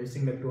college,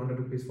 wasting like 200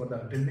 rupees for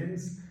the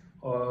attendance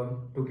or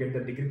to get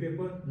the degree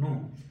paper?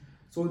 No.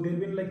 So there will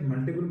be like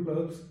multiple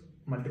clubs,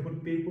 multiple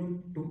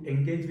people to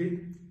engage with,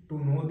 to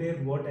know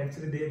what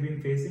actually they have been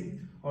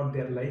facing or they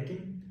are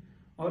liking.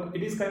 Or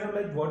it is kind of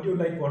like what you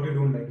like, what you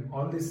don't like.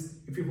 All this,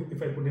 if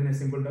I put in a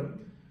simple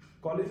term,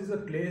 college is a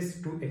place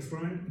to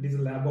experiment. It is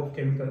a lab of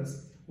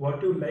chemicals.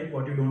 What you like,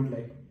 what you don't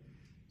like.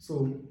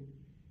 So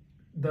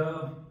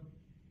the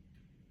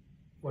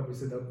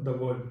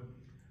word,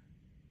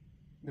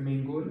 The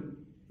main goal?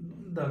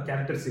 the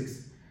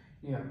characteristics.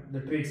 Yeah,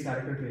 the traits,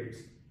 character traits.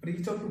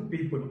 Reach out to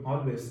people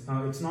always.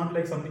 It's not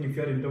like something. If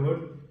you are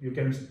introvert, you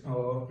can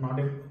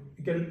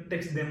you can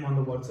text them on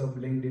the WhatsApp,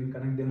 LinkedIn,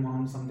 connect them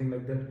on something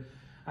like that.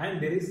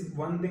 And there is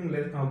one thing,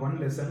 one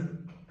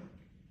lesson.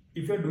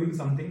 If you are doing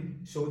something,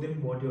 show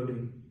them what you are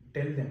doing.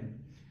 Tell them.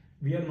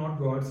 We are not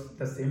gods.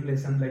 The same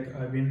lesson like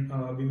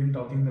we've been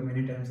talking the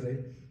many times, right?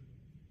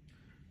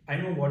 I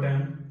know what I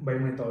am by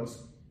my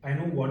thoughts. I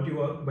know what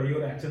you are by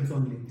your actions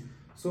only.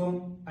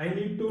 So I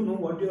need to know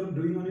what you are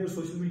doing on your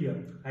social media.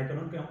 I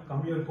cannot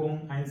come your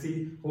home and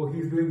see, oh,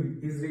 he's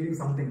reading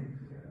something.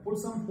 Yeah. Put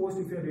some post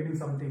if you are reading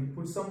something.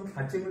 Put some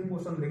achievement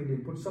post on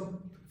LinkedIn. Put some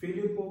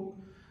failure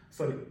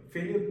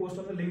post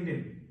on the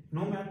LinkedIn.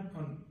 No matter,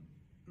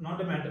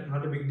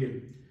 not a big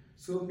deal.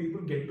 So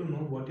people get to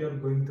know what you are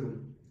going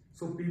through.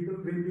 So people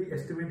will be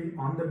estimating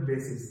on that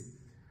basis.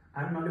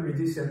 I am not a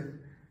magician.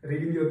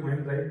 Reading your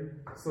mind, right?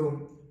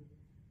 So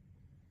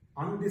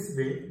on this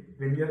way,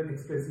 when you are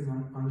expressing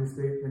on this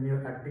way, when you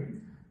are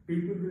acting,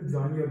 people will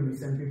join your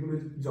mission, people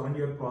will join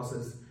your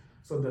process.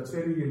 So that's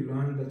where you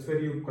learn, that's where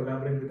you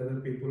collaborate with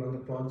other people on the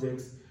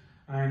projects.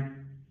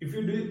 And if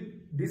you do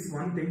this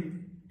one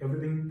thing,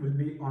 everything will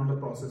be on the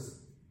process.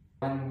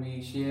 When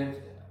we share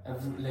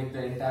like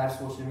the entire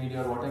social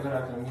media or whatever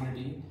our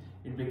community,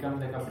 it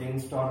becomes like a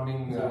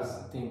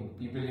brainstorming thing.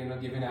 People,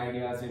 given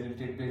ideas, little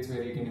tidbits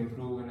where you can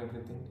improve and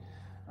everything.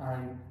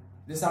 And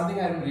this is something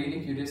I'm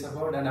really curious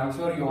about, and I'm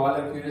sure you all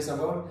are curious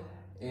about,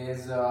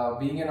 is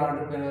being an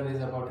entrepreneur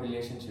is about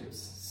relationships.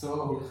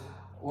 So,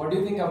 what do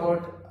you think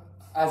about,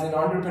 as an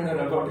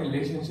entrepreneur, about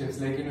relationships?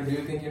 Like, do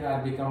you think,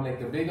 I'll become like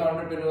the big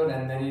entrepreneur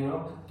and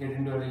then, get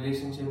into a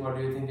relationship, or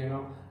do you think,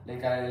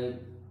 like I'll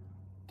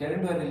get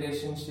into a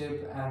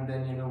relationship and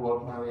then,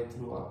 work my way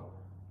through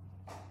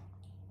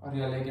or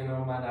you're like,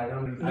 man, I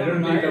don't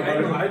think about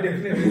it. I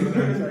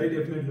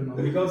definitely know.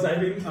 Because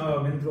I've been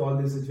went through all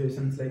these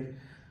situations, like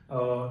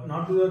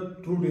not to the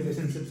true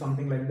relationship,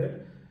 something like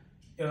that.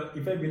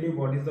 If I believe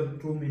what is the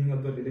true meaning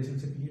of the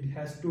relationship, it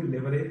has to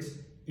leverage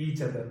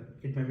each other.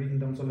 It may be in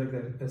terms of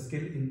like the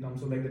skill, in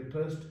terms of like the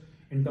trust,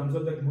 in terms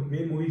of the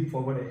way moving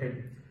forward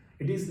ahead.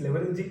 It is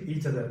leveraging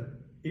each other.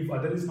 If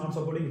other is not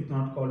supporting, it's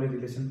not called a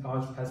relation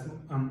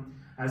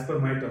as per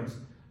my terms.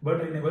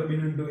 but I never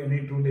been into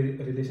any true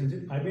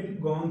relationship. I've been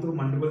gone through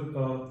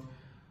multiple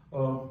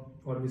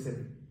what we say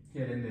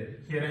Here and there.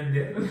 here and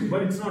there,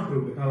 but it's not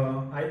true.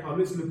 I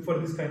always look for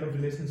this kind of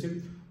relationship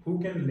who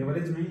can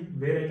leverage me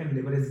where I can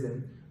leverage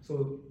them.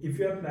 So if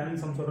you are planning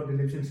some sort of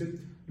relationship,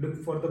 look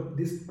for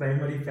this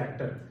primary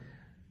factor.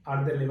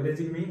 Are they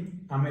leveraging me?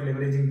 Am I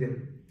leveraging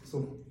them?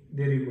 So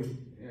there you go.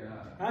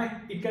 Yeah.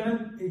 It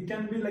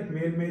can be like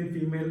male,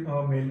 female,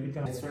 or male. It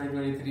can. It's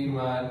 2023,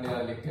 man.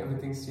 Yeah, like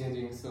everything's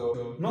changing.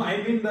 So No, I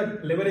mean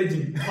that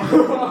leveraging.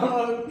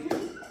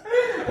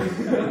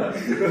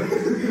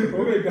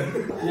 Oh my god.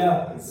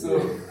 yeah. So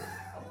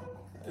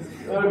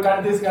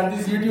cut this.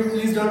 YouTube,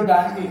 please don't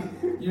ban me.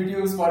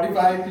 YouTube,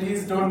 Spotify,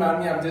 please don't ban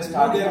me. I'm just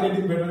starting. They are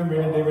getting better and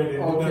better day by day.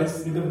 Okay.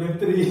 With the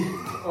Web3.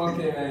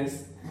 Okay, nice.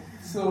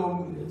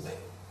 So,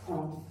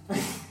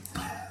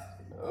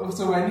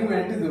 so when you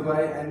went to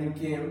Dubai and you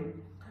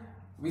came,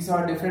 we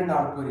saw a different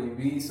Nagpuri.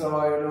 We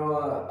saw,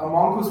 a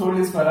monk who sold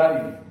his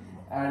Ferrari,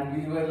 and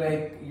we were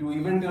like, you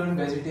even turned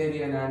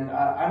vegetarian. And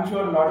I'm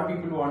sure a lot of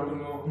people want to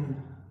know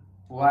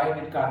why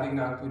did Karthik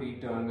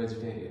Nagpuri turn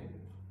vegetarian?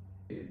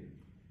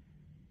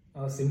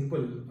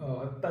 Simple.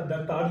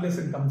 The third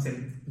lesson comes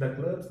in. The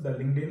clubs, the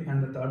LinkedIn,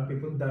 and the third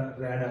people, the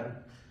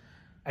radar.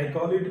 I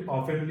call it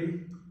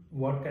oftenly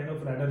what kind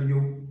of radar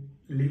you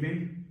live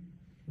in,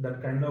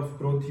 that kind of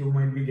growth you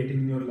might be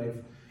getting in your life.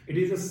 It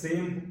is the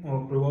same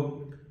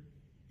proverb.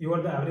 You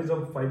are the average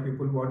of 5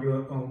 people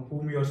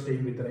whom you are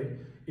staying with, right?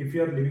 If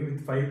you are living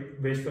with 5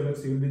 wage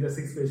fellows, you will be the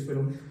 6th wage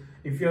fellow.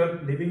 If you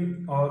are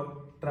living or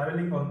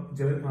traveling or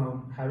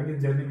having a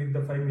journey with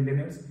the 5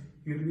 millionaires,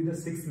 you will be the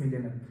 6th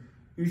millionaire.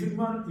 You should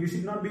not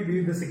be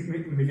with the 6th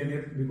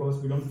millionaire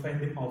because we don't find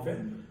them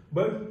often,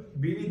 but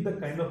be with the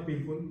kind of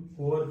people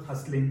who are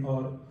hustling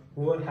or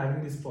who are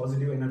having this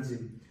positive energy.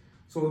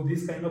 So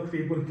these kind of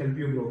people help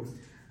you grow.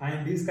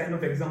 And this kind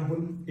of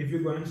example, if you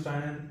go and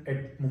stand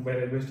at Mumbai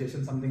railway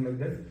station, something like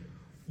that,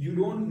 you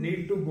don't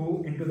need to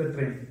go into the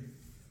train.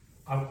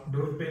 आप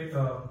door पे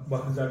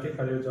बाहर जाके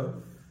खड़े हो जाओ,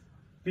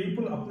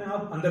 people अपने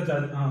आप अंदर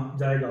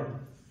जाएगा.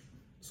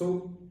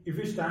 So if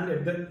you stand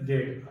at the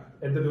gate,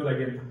 at the door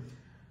again,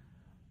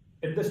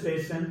 at the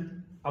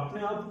station,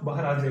 अपने आप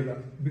बाहर आ जाएगा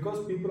because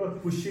people are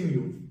pushing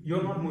you.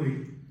 You're not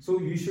moving. So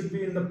you should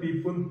be in the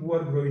people who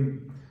are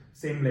growing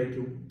same like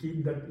you.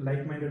 Keep that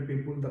like-minded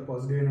people, the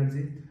positive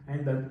energy,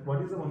 and that.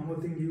 What is the one more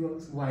thing you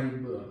asked?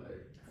 Vibe.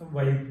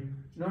 Vibe.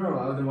 No.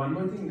 The one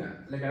more thing,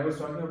 like I was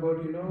talking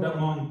about, The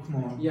monk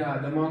mode. Yeah,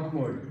 the monk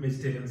mode.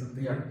 Vegetarian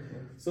something. Yeah.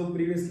 So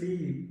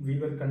previously we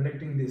were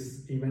conducting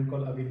this event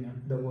called Avinya,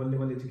 the World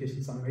Level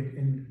Education Summit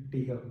in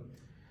T-Hub.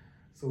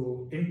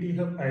 So in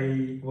T-Hub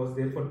I was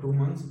there for 2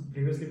 months.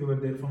 Previously we were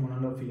there for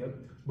 1.5 years,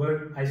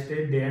 but I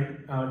stayed day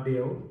in day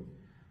out.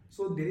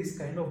 So there is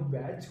kind of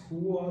batch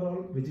who are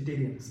all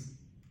vegetarians.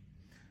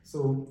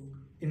 So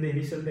in the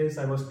initial days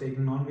I was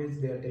taking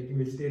non-veg, they are taking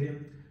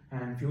vegetarian,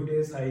 and few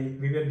days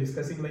we were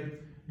discussing,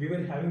 like we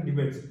were having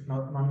debates.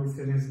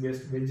 Non-vegetarian is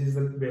best, veg is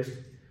the best.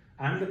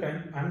 I'm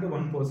the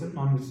one person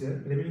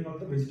non-vegetarian, remaining all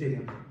the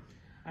vegetarian.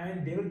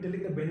 And they were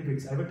telling the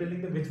benefits. I was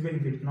telling the veg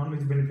benefits,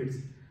 non-veg benefits.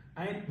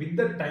 And with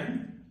that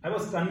time, I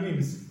was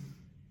convinced.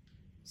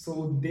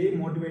 So they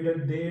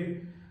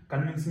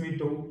convinced me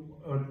to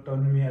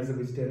turn me as a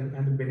vegetarian,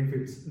 and the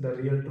benefits, the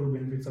real true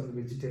benefits of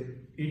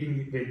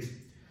eating veg.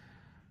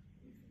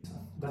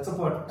 That's a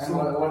part. And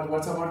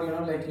what's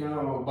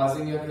about,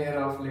 buzzing your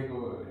hair off, like,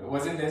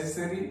 was it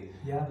necessary?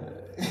 Yeah.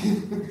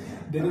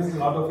 There is a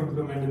lot of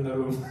improvement in the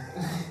room.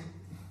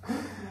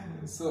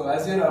 So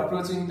as you're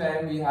approaching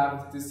time, we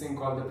have this thing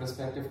called the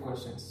perspective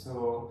questions.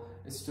 So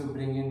it's to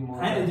bring in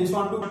more. And I just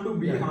want to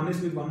be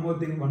honest with one more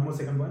thing, one more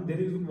second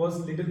point. Was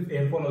little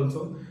airfall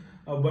also,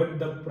 but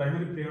the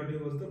primary priority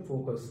was the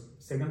focus.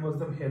 Second was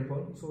the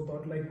airfall. So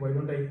thought, like, why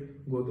don't I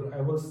go through?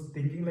 I was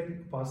thinking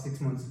like past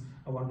 6 months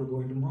I want to go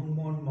into monk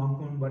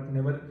mode, but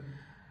never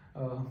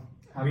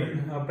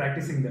been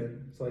practicing that.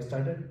 So I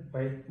started.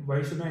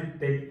 Why should I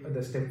take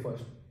the step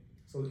first?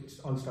 So it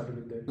all started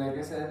with that. Like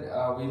I said,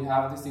 we'll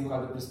have this thing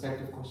called the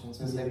perspective questions.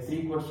 So it's like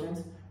 3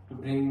 questions to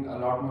bring a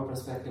lot more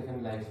perspective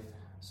in life.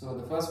 So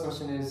the first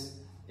question is,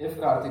 if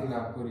Karthik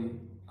Nagpuri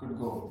could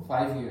go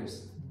 5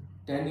 years,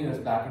 10 years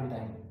back in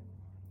time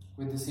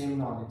with the same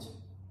knowledge,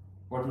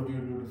 what would you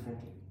do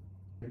differently?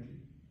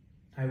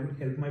 I would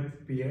help my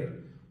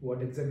peer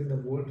what exactly the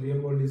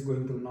real world is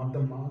going through, not the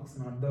marks,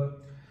 not the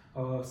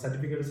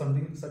certificate or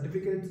something.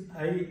 Certificates,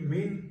 I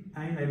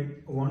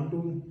want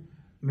to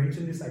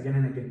mention this again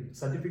and again.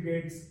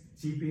 Certificates,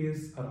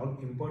 GPAs are all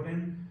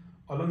important.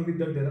 Along with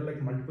that, there are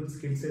like multiple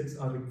skill sets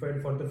are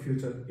required for the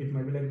future. It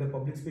might be like the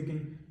public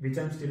speaking, which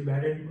I'm still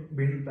bad at,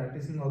 been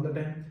practicing all the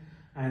time.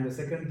 And the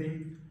second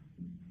thing,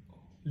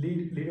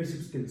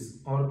 leadership skills,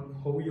 or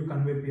how you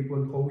convey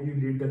people, how you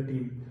lead the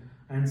team.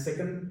 And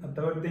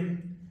third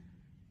thing,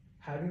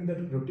 having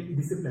that routine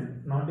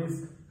discipline, not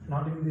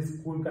in this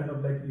cool kind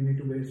of like you need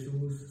to wear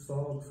shoes,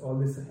 socks, all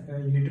this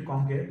you need to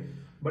conquer,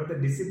 but the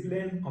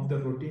discipline of the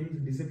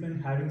routine,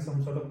 discipline having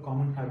some sort of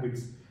common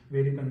habits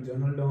where you can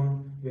journal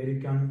down, where you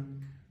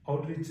can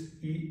outreach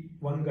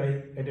one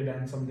guy at a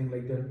time, something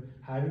like that.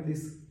 Having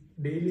these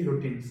daily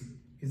routines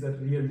is a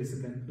real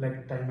discipline,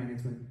 like time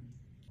management.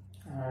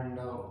 And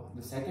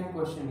the second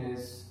question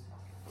is,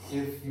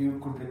 if you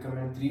could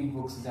recommend 3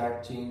 books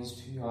that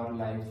changed your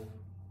life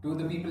to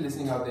the people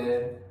listening out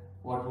there,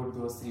 what would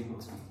those 3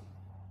 books be?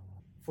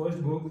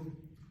 First book,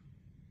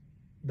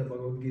 the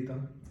Bhagavad Gita.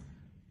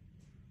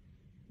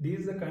 This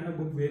is the kind of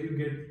book where you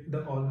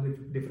get all the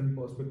different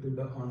perspective,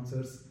 the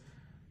answers.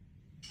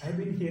 I've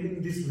been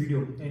hearing this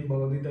video in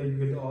Bhagavad Gita, you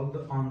get all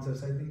the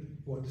answers. I think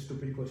what the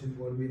stupid questions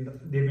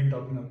they've been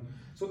talking about.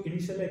 So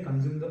initially I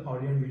consumed the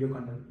audio and video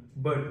content,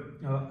 but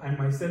I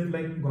myself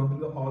like gone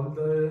through all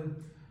the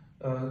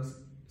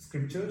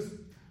scriptures,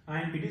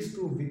 and it is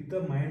true, with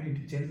the mind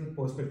it changes the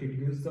perspective, it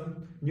gives the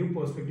new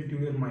perspective to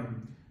your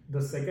mind.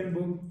 The second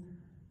book,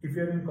 if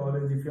you are in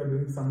college, if you are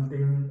doing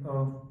something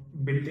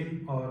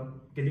building or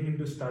getting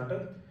into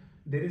startup,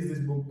 there is this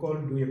book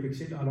called Do Epic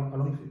Shit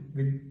along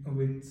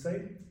with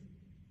side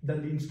the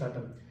Lean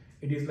Startup.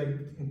 It is like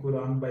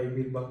Quran,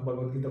 Bible,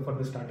 Bhagavad Gita for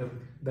the startup,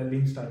 the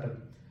Lean Startup.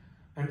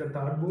 And the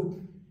third book,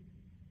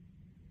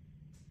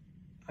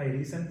 I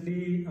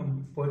recently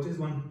purchased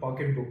one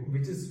pocket book,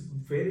 which is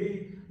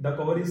the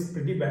cover is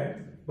pretty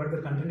bad, but the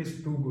content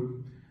is too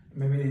good.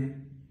 Maybe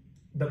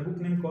the book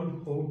name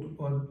called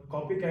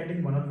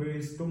Copycatting One of the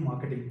Ways to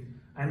Marketing,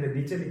 and the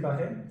niche likha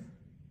hai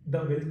The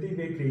Wealthy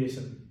Way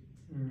Creation.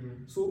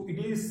 So it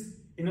is,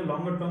 in a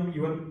longer term,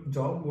 your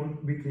job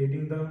won't be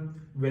creating the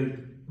wealth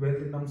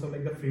in terms of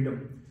like the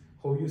freedom,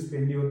 how you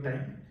spend your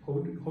time,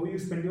 how you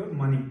spend your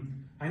money,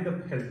 and the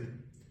health.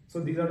 So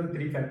these are the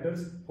 3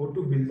 factors how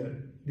to build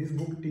that. This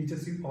book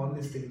teaches you all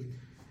these things.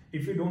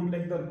 If you don't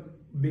like the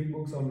big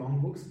books or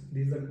long books,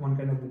 these are one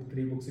kind of book,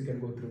 3 books you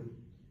can go through.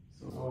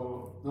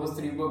 So those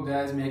 3 book,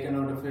 guys, make a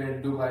note of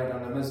it, do buy it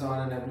on Amazon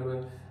and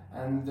everywhere.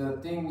 And the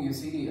thing you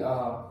see,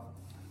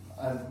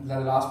 the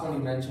last one you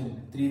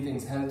mentioned, 3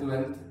 things: health,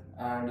 wealth,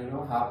 and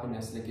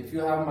happiness. Like if you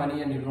have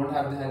money and you don't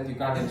have the health, you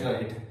can't enjoy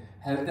it.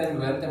 Health and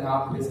wealth and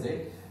happiness,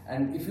 right?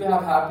 And if you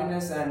have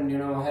happiness and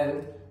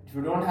health, if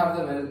you don't have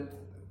the wealth,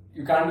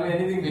 you can't do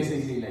anything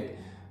basically. Like,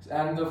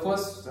 and the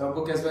first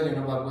book as well,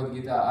 Bhagavad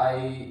Gita.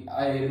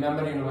 I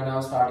remember when I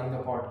was starting the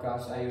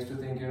podcast, I used to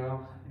think it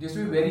used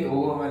to be very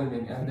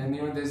overwhelming. And then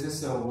there's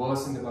this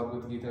verse in the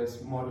Bhagavad Gita.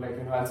 It's more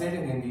like I'll say it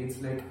in Hindi.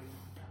 It's like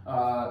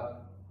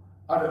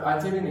or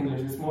I'll say it in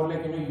English. It's more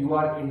like you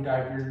are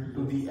entitled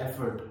to the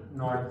effort,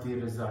 not the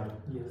result.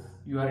 Yes.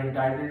 You are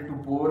entitled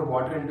to pour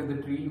water into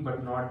the tree,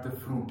 but not the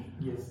fruit.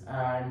 Yes.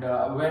 And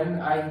when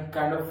I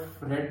kind of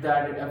read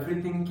that,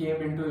 everything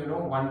came into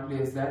one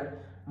place, that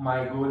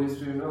my goal is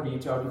to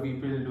reach out to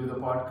people, do the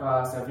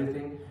podcast,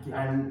 everything,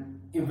 and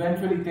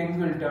eventually things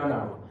will turn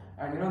out.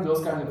 And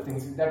those kinds of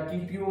things that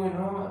keep you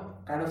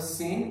kind of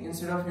sane,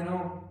 instead of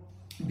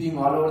being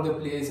all over the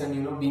place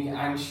and being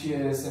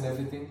anxious and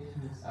everything.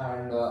 Yes.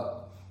 And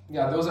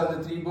yeah, those are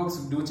the 3 books.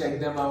 Do check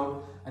them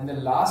out. And the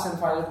last and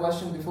final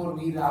question before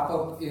we wrap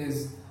up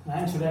is...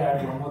 And should I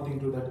add one more thing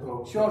to that?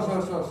 Sure,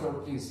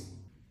 please.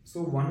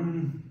 So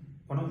one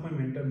of my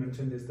mentor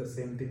mentioned this, the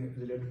same thing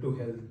related to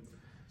health.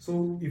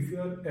 So if you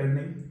are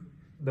earning,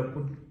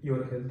 put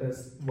your health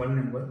as one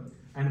number,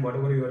 and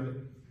whatever you are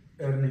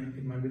earning,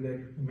 it might be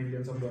like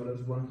millions of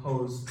dollars, one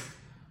house,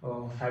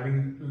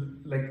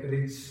 having like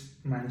rich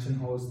mansion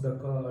house, the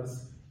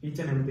cars, each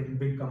and everything,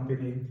 big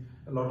company,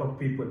 a lot of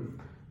people.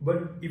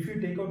 But if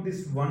you take out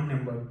this one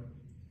number,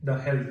 the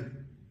health,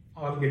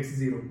 all gets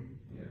 0.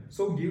 Yeah.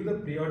 So give the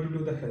priority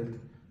to the health.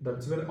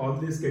 That's where all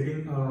this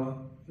getting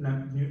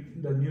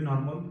the new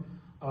normal.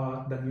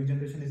 The new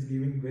generation is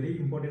giving very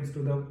importance to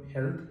the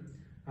health,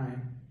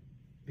 and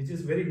which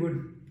is very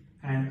good.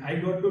 And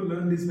I got to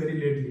learn this very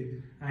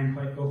lately. And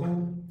I hope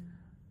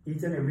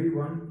each and every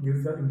one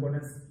gives the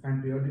importance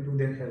and priority to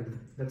their health.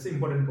 That's the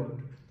important part.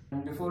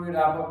 And before we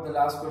wrap up, the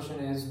last question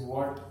is,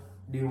 what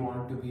do you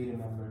want to be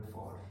remembered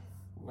for?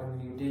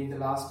 When you take the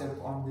last step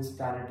on this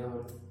planet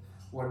Earth,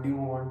 what do you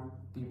want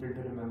people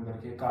to remember?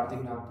 कि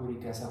Karthik Nagpuri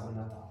कैसा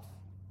बना था?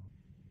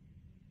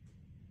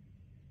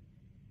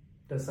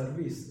 The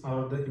service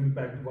or the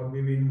impact, what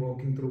we've been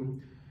working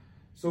through.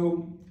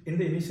 So in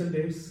the initial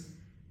days,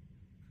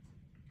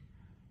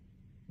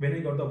 when I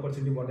got the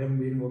opportunity, what I've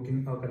been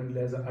working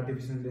currently as an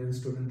artificial intelligence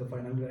student, the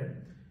final grad,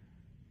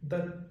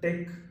 the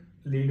tech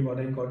lead, what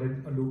I got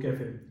it, a Look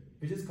Cafe,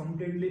 which is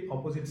completely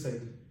opposite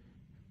side.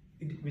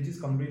 Which is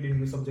completely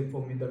new subject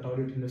for me, the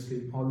toilet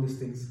industry, all these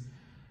things.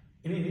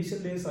 In initial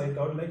days, I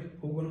thought like,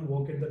 who gonna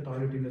work at the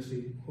toilet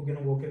industry? Who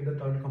gonna work at the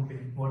toilet company?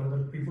 What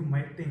other people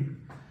might think.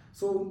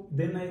 So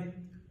then I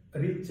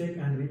recheck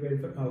and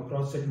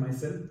cross-check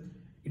myself.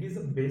 It is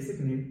a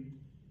basic need.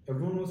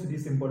 Everyone knows it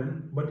is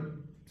important, but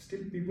still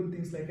people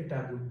think like a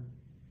taboo.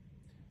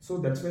 So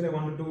that's where I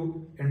wanted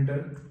to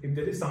enter. If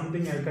there is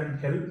something I can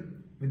help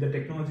with the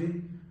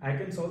technology, I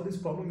can solve this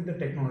problem with the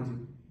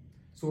technology.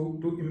 So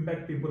to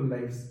impact people's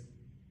lives.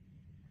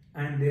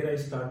 And there I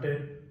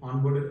started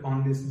onboarded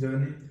on this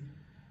journey.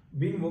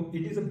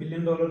 It is $1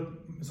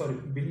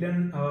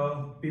 billion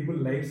people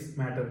lives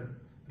matter.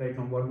 right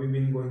now, what we've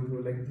been going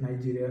through, like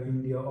Nigeria,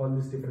 India, all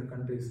these different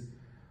countries.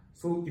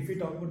 So if we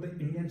talk about the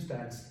Indian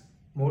stats,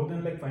 more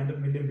than like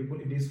 500 million people,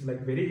 it is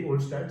like very old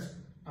stats.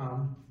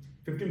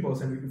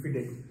 15% if we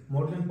take,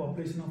 more than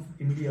population of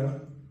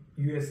India,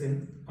 USA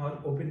are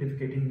open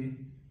defecating,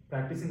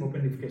 practicing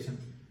open defecation,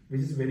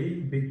 which is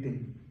very big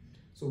thing.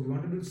 So we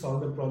wanted to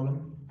solve the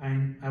problem,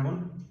 and I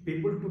want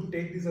people to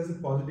take this as a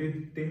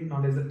positive thing,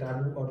 not as a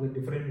taboo or the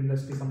different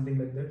industry, something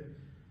like that.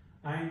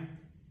 And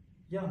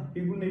yeah,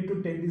 people need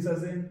to take this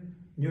as a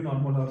new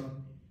normal or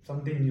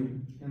something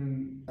new.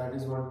 And that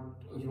is what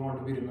you want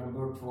to be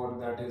remembered for,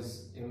 that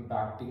is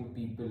impacting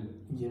people.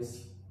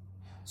 Yes.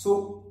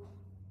 So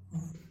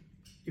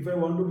if I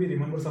want to be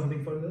remembered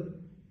something further,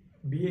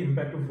 be an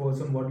impactful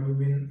person, what you've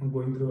been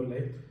going through your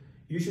life.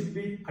 You should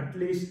be at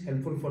least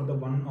helpful for the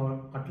one,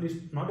 or at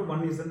least not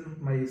one is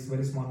my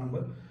very small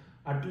number,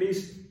 at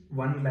least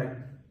 1 lakh.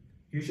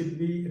 You should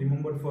be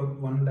remembered for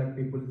 1 lakh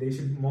people. They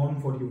should mourn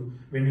for you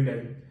when you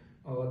die.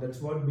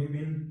 That's what I've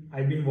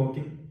been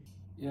working.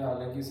 Yeah,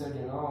 like you said,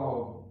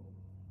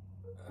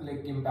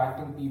 like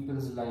impacting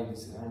people's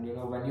lives, and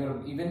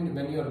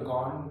when you're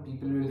gone,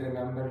 people will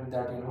remember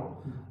that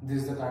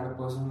this is the kind of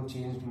person who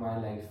changed my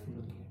life.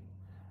 Okay.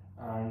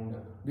 And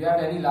do you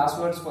have any last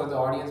words for the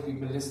audience,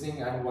 people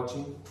listening and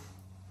watching?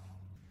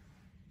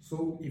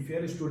 So if you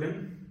are a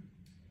student,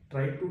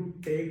 try to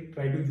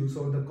juice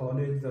out the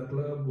college, the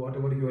club,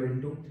 whatever you are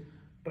into.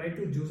 Try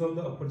to juice out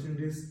the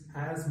opportunities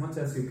as much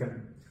as you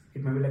can.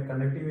 It may be like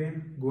conduct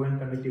event, go and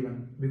conduct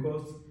event,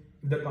 because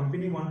if the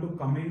company want to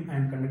come in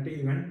and conduct an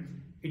event,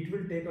 it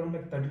will take around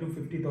like 30 to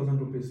 50,000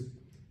 rupees.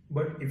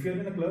 But if you are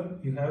in a club,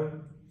 you have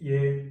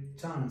a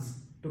chance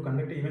to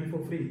conduct an event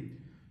for free.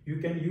 You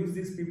can use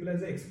these people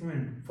as an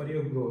experiment for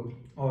your growth,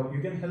 or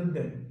you can help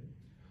them.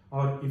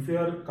 Or if you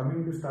are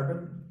coming to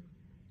startup,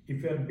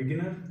 if you are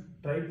beginner,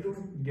 try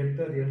to get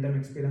the real-time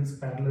experience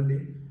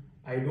parallelly.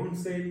 I don't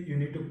say you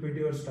need to quit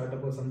your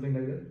startup or something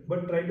like that,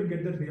 but try to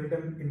get the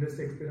real-time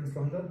industry experience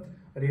from the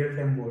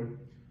real-time world,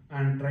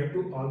 and try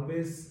to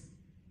always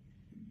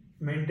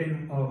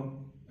maintain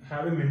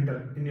have a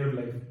mentor in your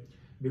life,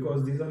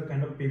 because these are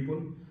kind of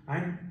people,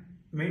 and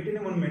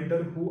maintain one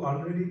mentor who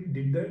already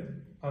did that,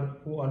 or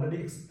who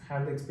already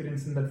have the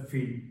experience in that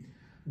field.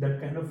 That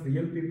kind of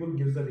real people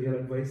gives the real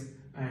advice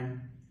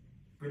and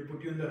will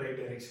put you in the right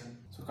direction.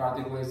 So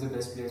Karthik, where is the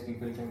best place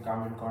people can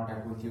come in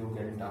contact with you,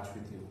 get in touch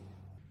with you?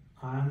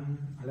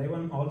 I'm alive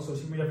on all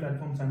social media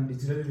platforms. I'm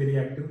digitally very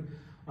active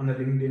on the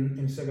LinkedIn,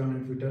 Instagram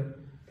and Twitter.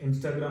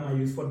 Instagram I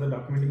use for the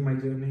documenting my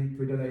journey.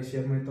 Twitter I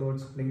share my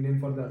thoughts. LinkedIn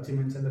for the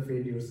achievements and the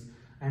failures,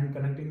 and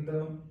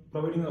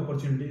providing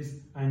opportunities,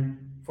 and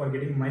for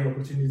getting my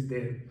opportunities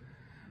there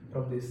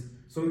from this.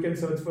 So you can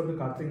search for the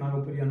Karthik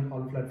Nagpuri on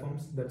all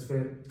platforms. That's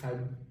where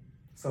I'm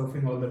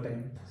surfing all the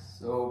time.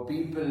 So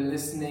people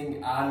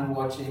listening and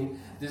watching,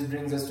 this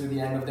brings us to the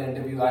end of the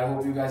interview. I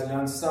hope you guys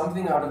learned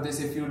something out of this.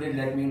 If you did,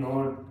 let me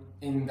know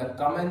in the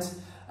comments.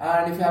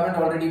 And if you haven't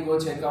already, go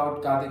check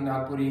out Karthik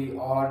Nagpuri,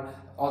 or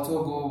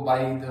also go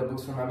buy the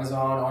books from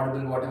Amazon,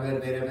 Audible, whatever,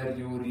 wherever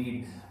you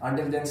read.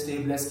 Until then, stay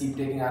blessed, keep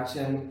taking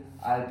action.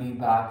 I'll be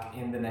back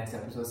in the next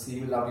episode. See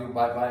you, love you,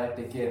 bye bye,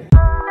 take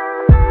care.